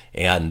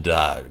 And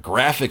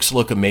graphics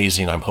look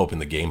amazing. I'm hoping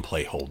the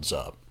gameplay holds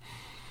up.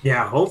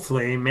 Yeah,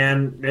 hopefully,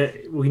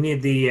 man. We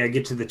need to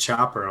get to the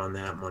chopper on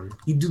that one.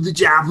 You do the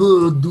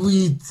chopper, do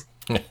it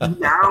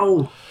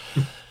now.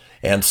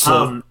 And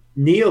so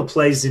Neo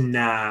plays in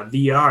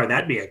VR.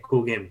 That'd be a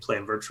cool game to play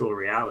in virtual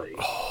reality.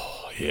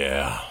 Oh,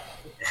 yeah.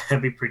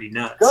 That'd be pretty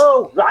nuts.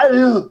 Go,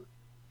 Ryu!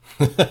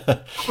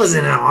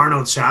 Wasn't an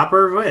Arnold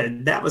chopper.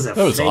 That was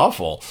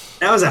awful.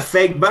 That was a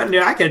fake button.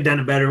 Dude, I could have done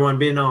a better one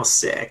being all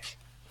sick.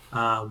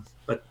 But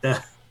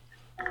the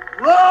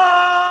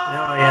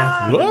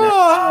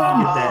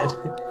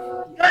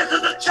Get to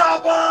the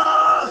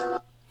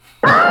chopper!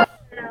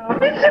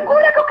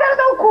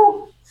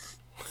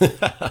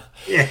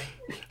 Yeah.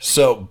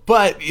 So,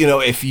 but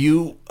if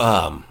you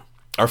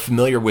are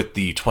familiar with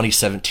the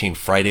 2017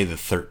 Friday the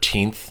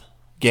 13th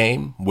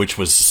game, which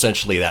was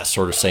essentially that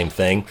sort of same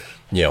thing,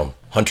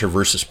 hunter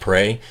versus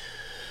prey.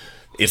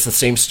 It's the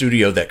same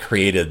studio that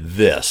created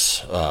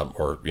this,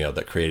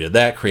 that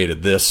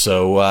created this.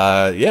 So,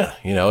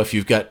 if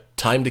you've got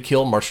time to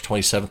kill March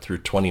 27th through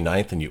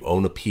 29th and you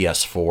own a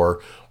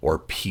PS4 or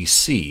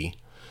PC,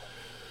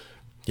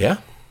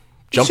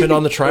 jump in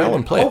on the trial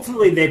and play.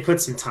 Hopefully they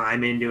put some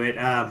time into it.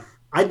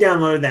 I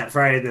downloaded that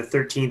Friday the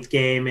 13th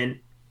game, and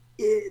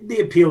the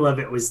appeal of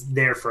it was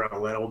there for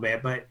a little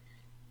bit, but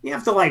you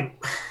have to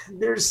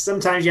there's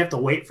sometimes you have to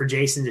wait for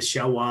Jason to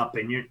show up,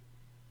 and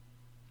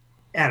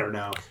I don't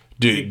know.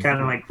 You're kind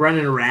of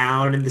running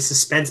around and the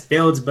suspense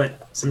builds,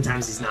 but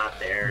sometimes he's not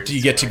there. Do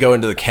you get to go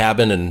into the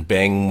cabin and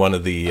bang one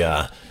of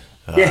the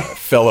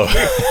fellow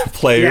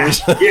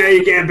players? Yeah,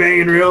 you can't bang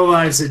in real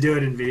life, so do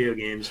it in video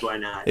games. Why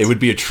not? It would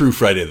be a true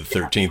Friday the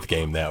 13th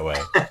game that way.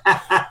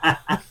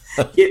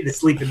 Get in the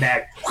sleeping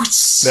bag.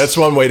 That's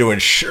one way to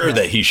ensure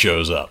that he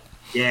shows up.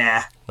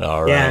 Yeah.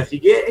 All right. Yeah, if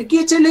you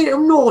get a little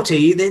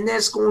naughty, then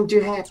that's going to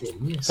happen.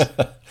 Yes.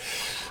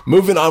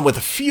 Moving on with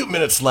a few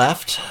minutes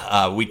left,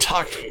 we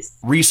talked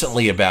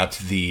recently about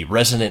the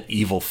Resident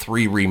Evil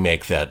 3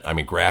 remake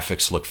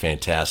graphics look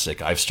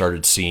fantastic. I've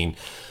started seeing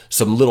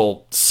some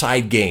little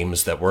side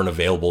games that weren't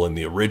available in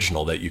the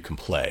original that you can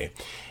play.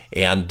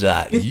 And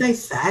Did they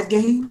side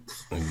game?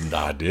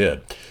 I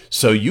did.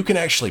 So you can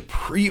actually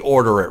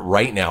pre-order it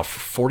right now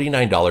for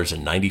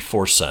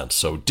 $49.94,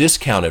 so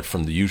discounted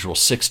from the usual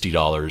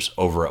 $60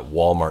 over at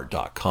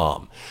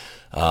Walmart.com.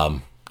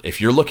 If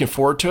you're looking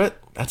forward to it,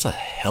 that's a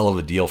hell of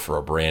a deal for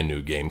a brand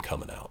new game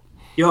coming out.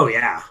 Oh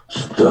yeah.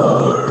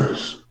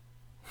 Stars.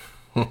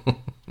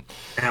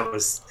 That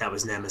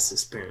was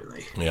Nemesis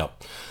apparently. Yeah.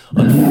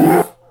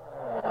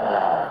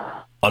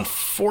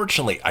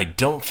 Unfortunately, I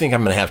don't think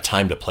I'm going to have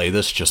time to play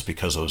this just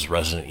because those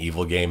Resident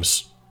Evil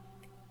games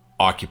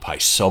occupy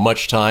so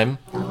much time.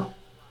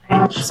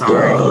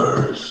 Sorry.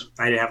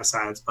 I didn't have a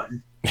silence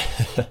button.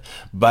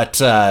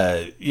 But,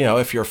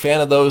 if you're a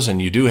fan of those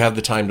and you do have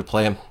the time to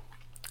play them,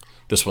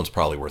 this one's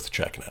probably worth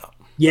checking out.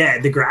 Yeah,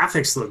 the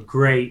graphics look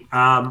great.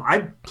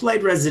 I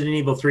played Resident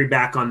Evil 3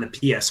 back on the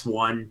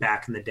PS1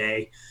 back in the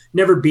day.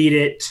 Never beat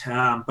it,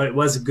 but it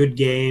was a good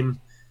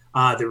game.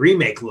 The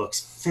remake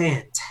looks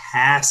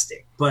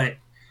fantastic, but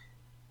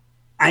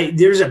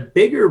there's a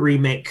bigger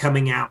remake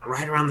coming out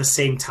right around the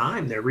same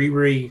time. They're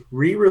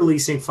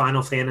re-releasing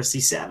Final Fantasy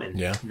VII.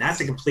 Yeah. And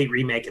that's a complete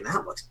remake, and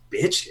that looks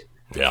bitchin'.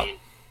 Yeah.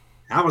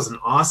 That was an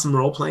awesome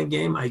role-playing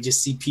game. I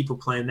just see people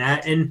playing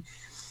that. And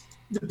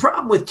the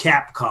problem with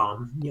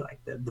Capcom, you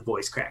like the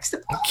voice cracks.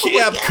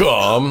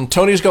 Capcom.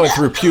 Tony's going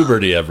through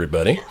puberty,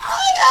 everybody. I'm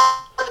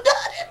not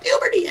in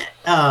puberty yet.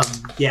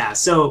 Yeah,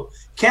 so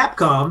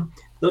Capcom,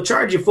 they'll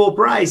charge you full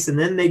price, and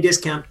then they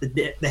discount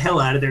the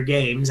hell out of their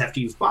games after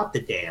you've bought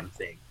the damn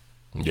thing.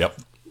 Yep.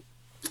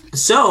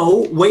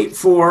 So wait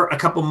for a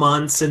couple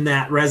months, and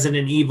that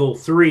Resident Evil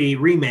 3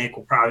 remake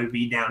will probably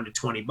be down to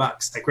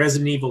 $20. Like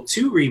Resident Evil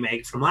 2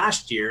 remake from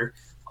last year,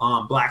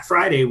 Black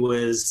Friday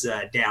was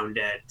down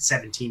to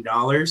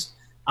 $17.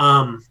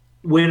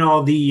 When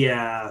all the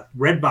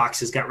red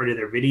boxes got rid of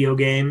their video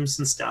games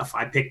and stuff,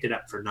 I picked it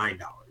up for $9.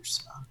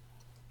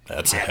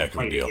 That's a heck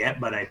of a deal. Yet,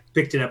 but I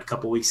picked it up a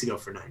couple weeks ago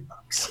for $9.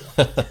 So.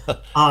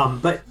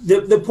 But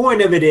the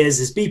point of it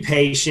is be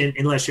patient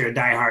unless you're a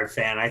diehard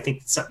fan. I think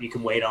it's something you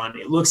can wait on.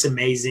 It looks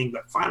amazing,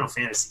 but Final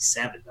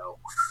Fantasy VII though,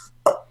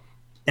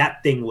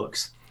 that thing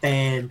looks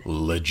fantastic.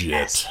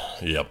 Legit.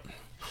 Yep.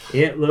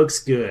 It looks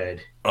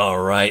good.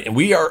 All right, and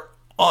we are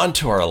on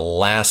to our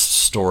last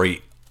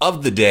story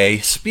of the day.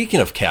 Speaking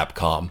of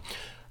Capcom,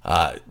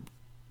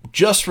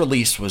 just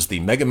released was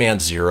the Mega Man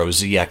Zero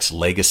ZX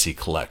Legacy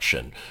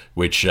Collection,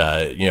 which,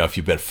 if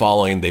you've been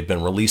following, they've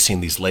been releasing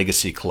these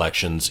Legacy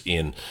Collections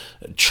in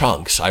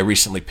chunks. I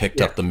recently picked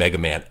up the Mega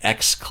Man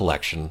X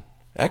Collection.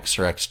 X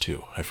or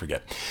X2? I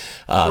forget.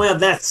 Well,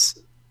 that's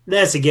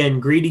again,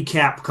 greedy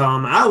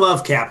Capcom. I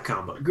love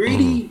Capcom, but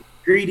greedy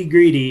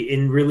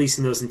in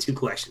releasing those in two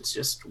collections.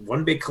 Just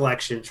one big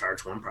collection,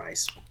 charge one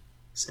price.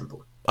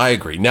 Simple. I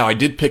agree. Now, I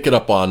did pick it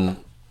up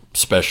on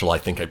special. I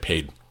think I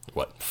paid,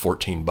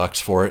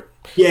 $14 for it?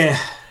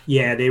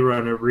 Yeah, they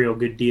run a real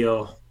good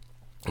deal.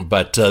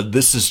 But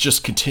this is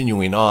just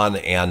continuing on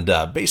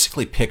and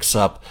basically picks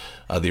up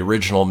the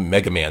original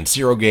Mega Man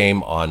Zero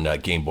game on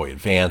Game Boy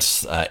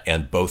Advance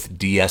and both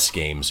DS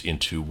games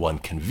into one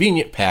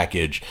convenient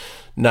package.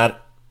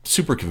 Not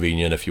super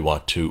convenient if you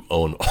want to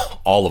own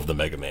all of the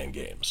Mega Man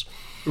games.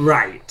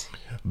 Right.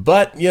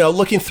 But,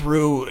 looking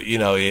through,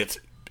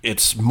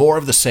 it's more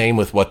of the same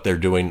with what they're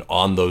doing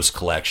on those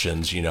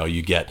collections.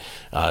 You get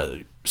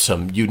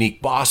some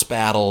unique boss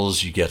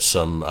battles, you get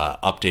some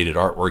updated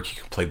artwork, you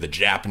can play the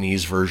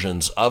Japanese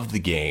versions of the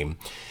game.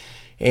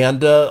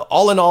 And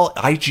all in all,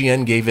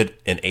 IGN gave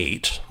it an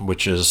 8,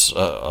 which is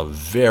a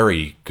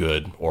very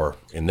good, or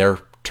in their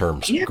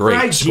terms, great for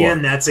IGN, score.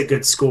 That's a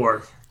good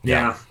score.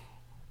 Yeah.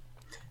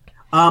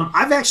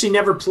 I've actually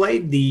never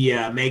played the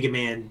Mega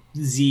Man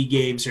Z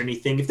games or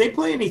anything. If they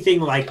play anything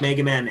like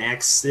Mega Man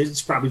X,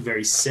 it's probably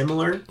very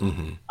similar.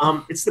 Mm-hmm.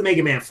 It's the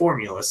Mega Man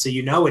formula, so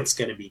it's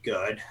going to be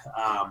good.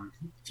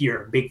 If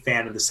you're a big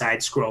fan of the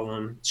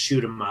side-scrolling,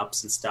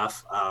 shoot-'em-ups and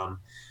stuff,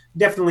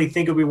 definitely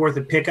think it'll be worth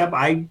a pickup.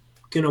 I'm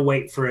going to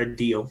wait for a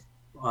deal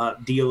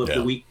of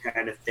the week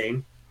kind of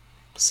thing.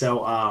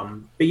 So,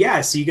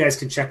 so you guys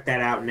can check that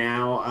out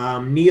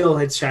now. Neil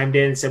had chimed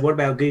in and said, what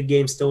about good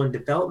games still in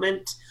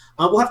development?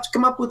 We'll have to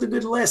come up with a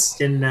good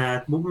list, and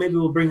maybe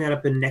we'll bring that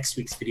up in next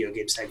week's video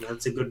game segment.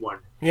 That's a good one.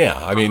 Yeah,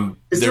 I mean...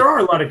 Because there are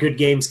a lot of good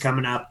games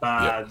coming up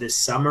this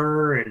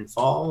summer and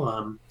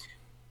fall,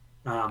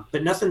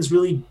 but nothing's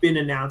really been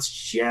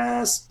announced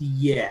just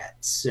yet,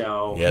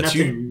 so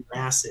nothing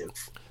massive.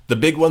 The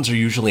big ones are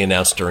usually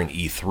announced during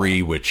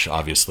E3, which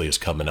obviously is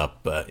coming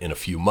up in a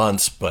few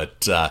months,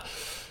 but...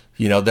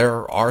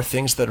 there are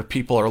things that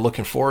people are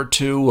looking forward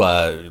to.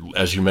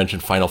 As you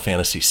mentioned, Final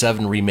Fantasy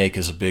VII Remake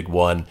is a big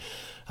one.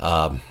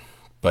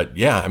 But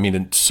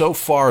so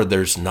far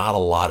there's not a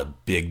lot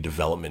of big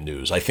development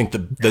news. I think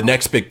the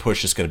next big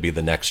push is going to be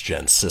the next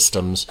gen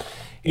systems.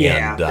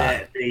 And,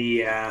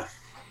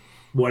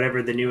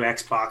 whatever the new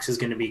Xbox is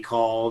going to be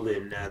called,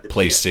 and the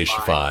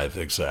PlayStation 5,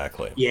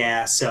 exactly.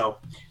 Yeah, so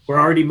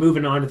we're already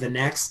moving on to the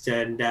next,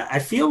 and I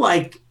feel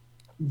like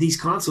these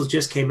consoles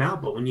just came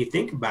out, but when you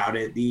think about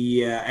it,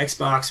 the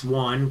Xbox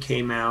One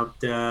came out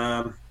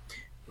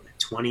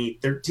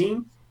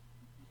 2013.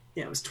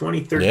 Yeah, it was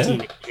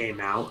 2013 it came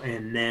out,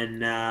 and then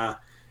the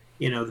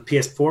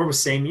PS4 was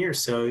same year.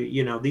 So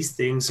these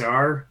things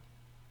are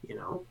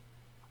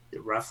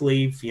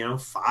roughly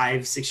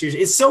 5-6 years.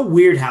 It's so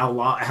weird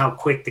how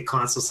quick the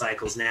console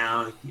cycles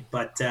now,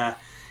 but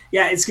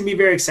it's gonna be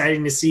very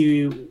exciting to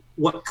see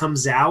what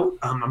comes out.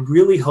 I'm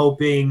really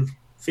hoping,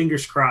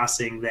 fingers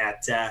crossing,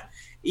 that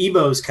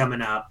Evo's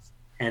coming up,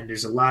 and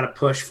there's a lot of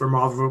push for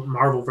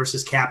Marvel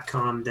versus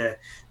Capcom to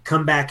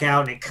come back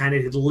out, and it kind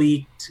of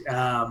leaked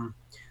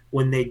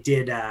when they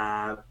did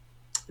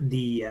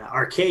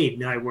arcade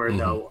night where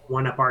the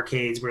one-up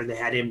arcades where they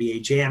had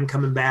NBA Jam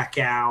coming back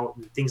out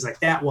and things like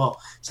that. Well,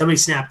 somebody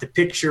snapped a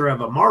picture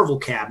of a Marvel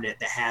cabinet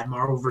that had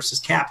Marvel versus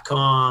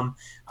Capcom,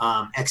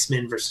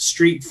 X-Men versus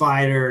Street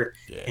Fighter,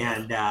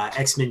 and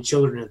X-Men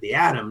Children of the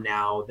Atom.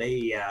 Now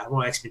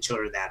X-Men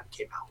Children of the Atom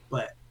came out,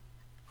 but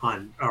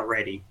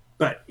already.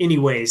 But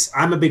anyways,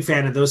 I'm a big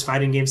fan of those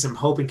fighting games. I'm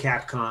hoping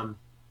Capcom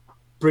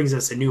brings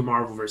us a new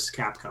Marvel versus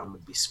Capcom.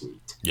 Would be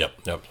sweet.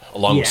 Yep.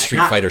 Along with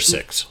Street Fighter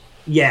 6.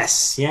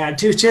 Yes, yeah.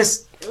 To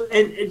just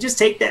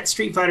take that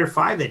Street Fighter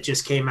 5 that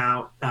just came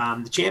out,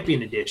 the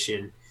Champion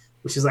Edition,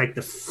 which is like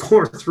the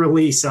 4th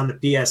release on the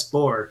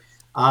PS4.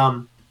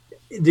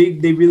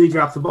 They really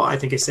dropped the ball. I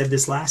think I said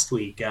this last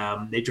week.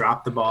 They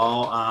dropped the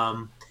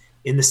ball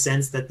in the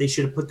sense that they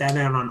should have put that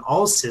out on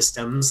all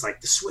systems,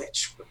 like the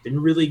Switch. Would have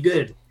been really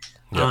good.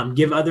 Yep.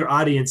 Give other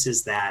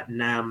audiences that.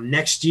 And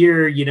next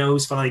year,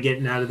 who's finally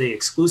getting out of the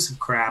exclusive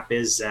crap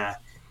is the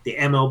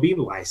MLB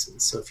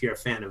license. So if you're a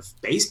fan of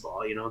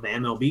baseball, the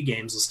MLB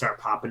games will start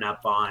popping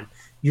up on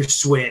your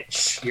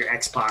Switch, your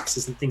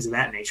Xboxes, and things of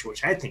that nature,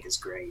 which I think is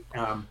great.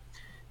 Because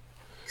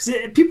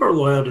people are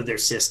loyal to their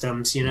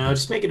systems,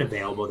 just make it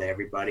available to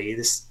everybody.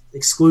 This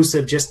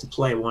exclusive just to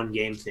play one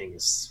game thing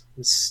is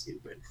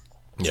stupid.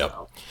 Yeah.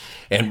 So.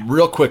 And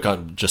real quick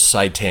on just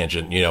side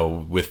tangent,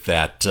 with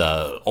that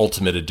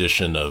Ultimate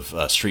Edition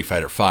of Street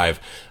Fighter V,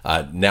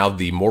 now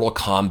the Mortal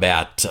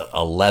Kombat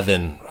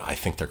 11, I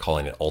think they're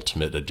calling it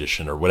Ultimate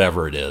Edition or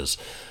whatever it is,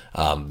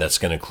 that's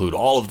going to include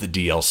all of the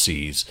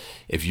DLCs.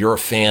 If you're a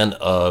fan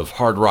of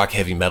hard rock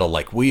heavy metal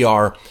like we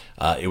are,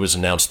 it was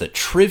announced that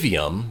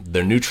Trivium,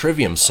 their new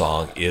Trivium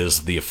song,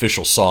 is the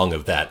official song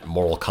of that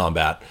Mortal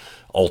Kombat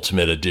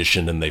Ultimate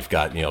Edition, and they've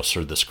got, sort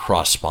of this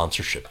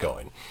cross-sponsorship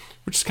going.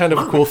 Which is kind of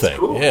a cool thing.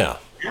 Cool. Yeah,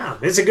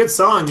 it's a good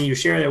song. You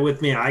shared it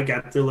with me. I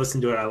got to listen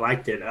to it. I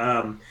liked it.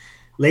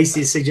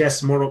 Lacey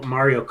suggests Mortal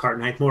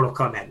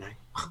Kombat 9.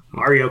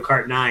 Mario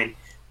Kart 9.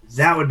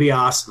 That would be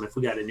awesome if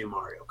we got a new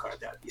Mario Kart.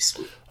 That would be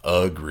sweet.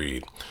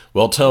 Agreed.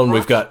 Well, Tone,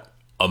 we've got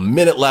a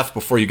minute left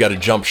before you got to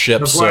jump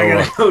ship. I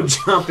got to go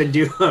jump and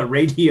do a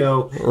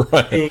radio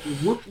thing.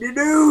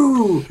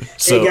 Whoop-de-doo.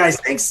 Hey,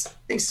 guys, thanks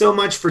so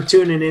much for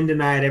tuning in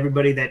tonight,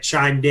 everybody that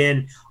chimed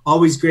in.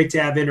 Always great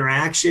to have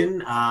interaction.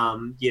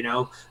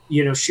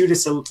 Shoot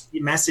us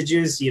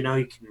messages. You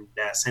can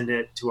send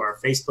it to our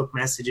Facebook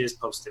messages,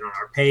 post it on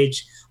our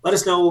page. Let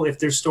us know if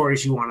there's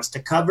stories you want us to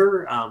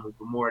cover. We'd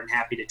be more than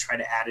happy to try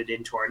to add it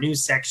into our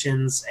news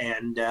sections.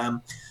 And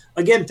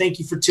again, thank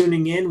you for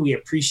tuning in. We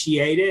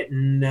appreciate it.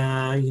 And,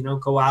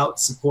 go out,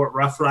 support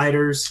Rough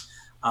Riders.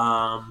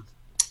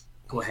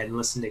 Go ahead and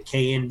listen to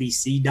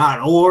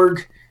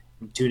knvc.org.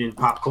 Tune in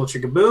Pop Culture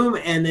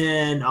Kaboom. And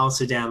then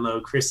also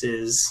download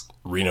Chris's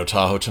Reno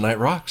Tahoe Tonight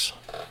Rocks.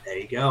 There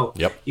you go.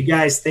 Yep. You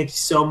guys, thank you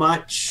so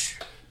much.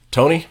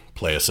 Tony,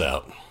 play us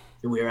out.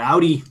 And we're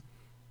outie.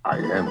 I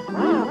am.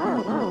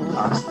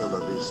 Hasta la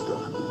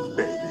vista,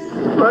 baby.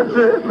 That's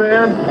it,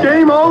 man.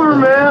 Game over,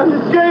 man.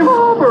 It's game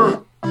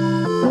over.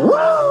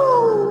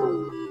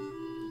 Woo!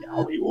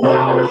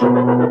 Wow.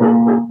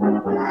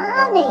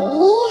 Mommy,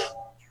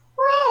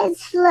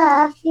 where's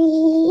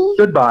Fluffy?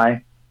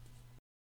 Goodbye.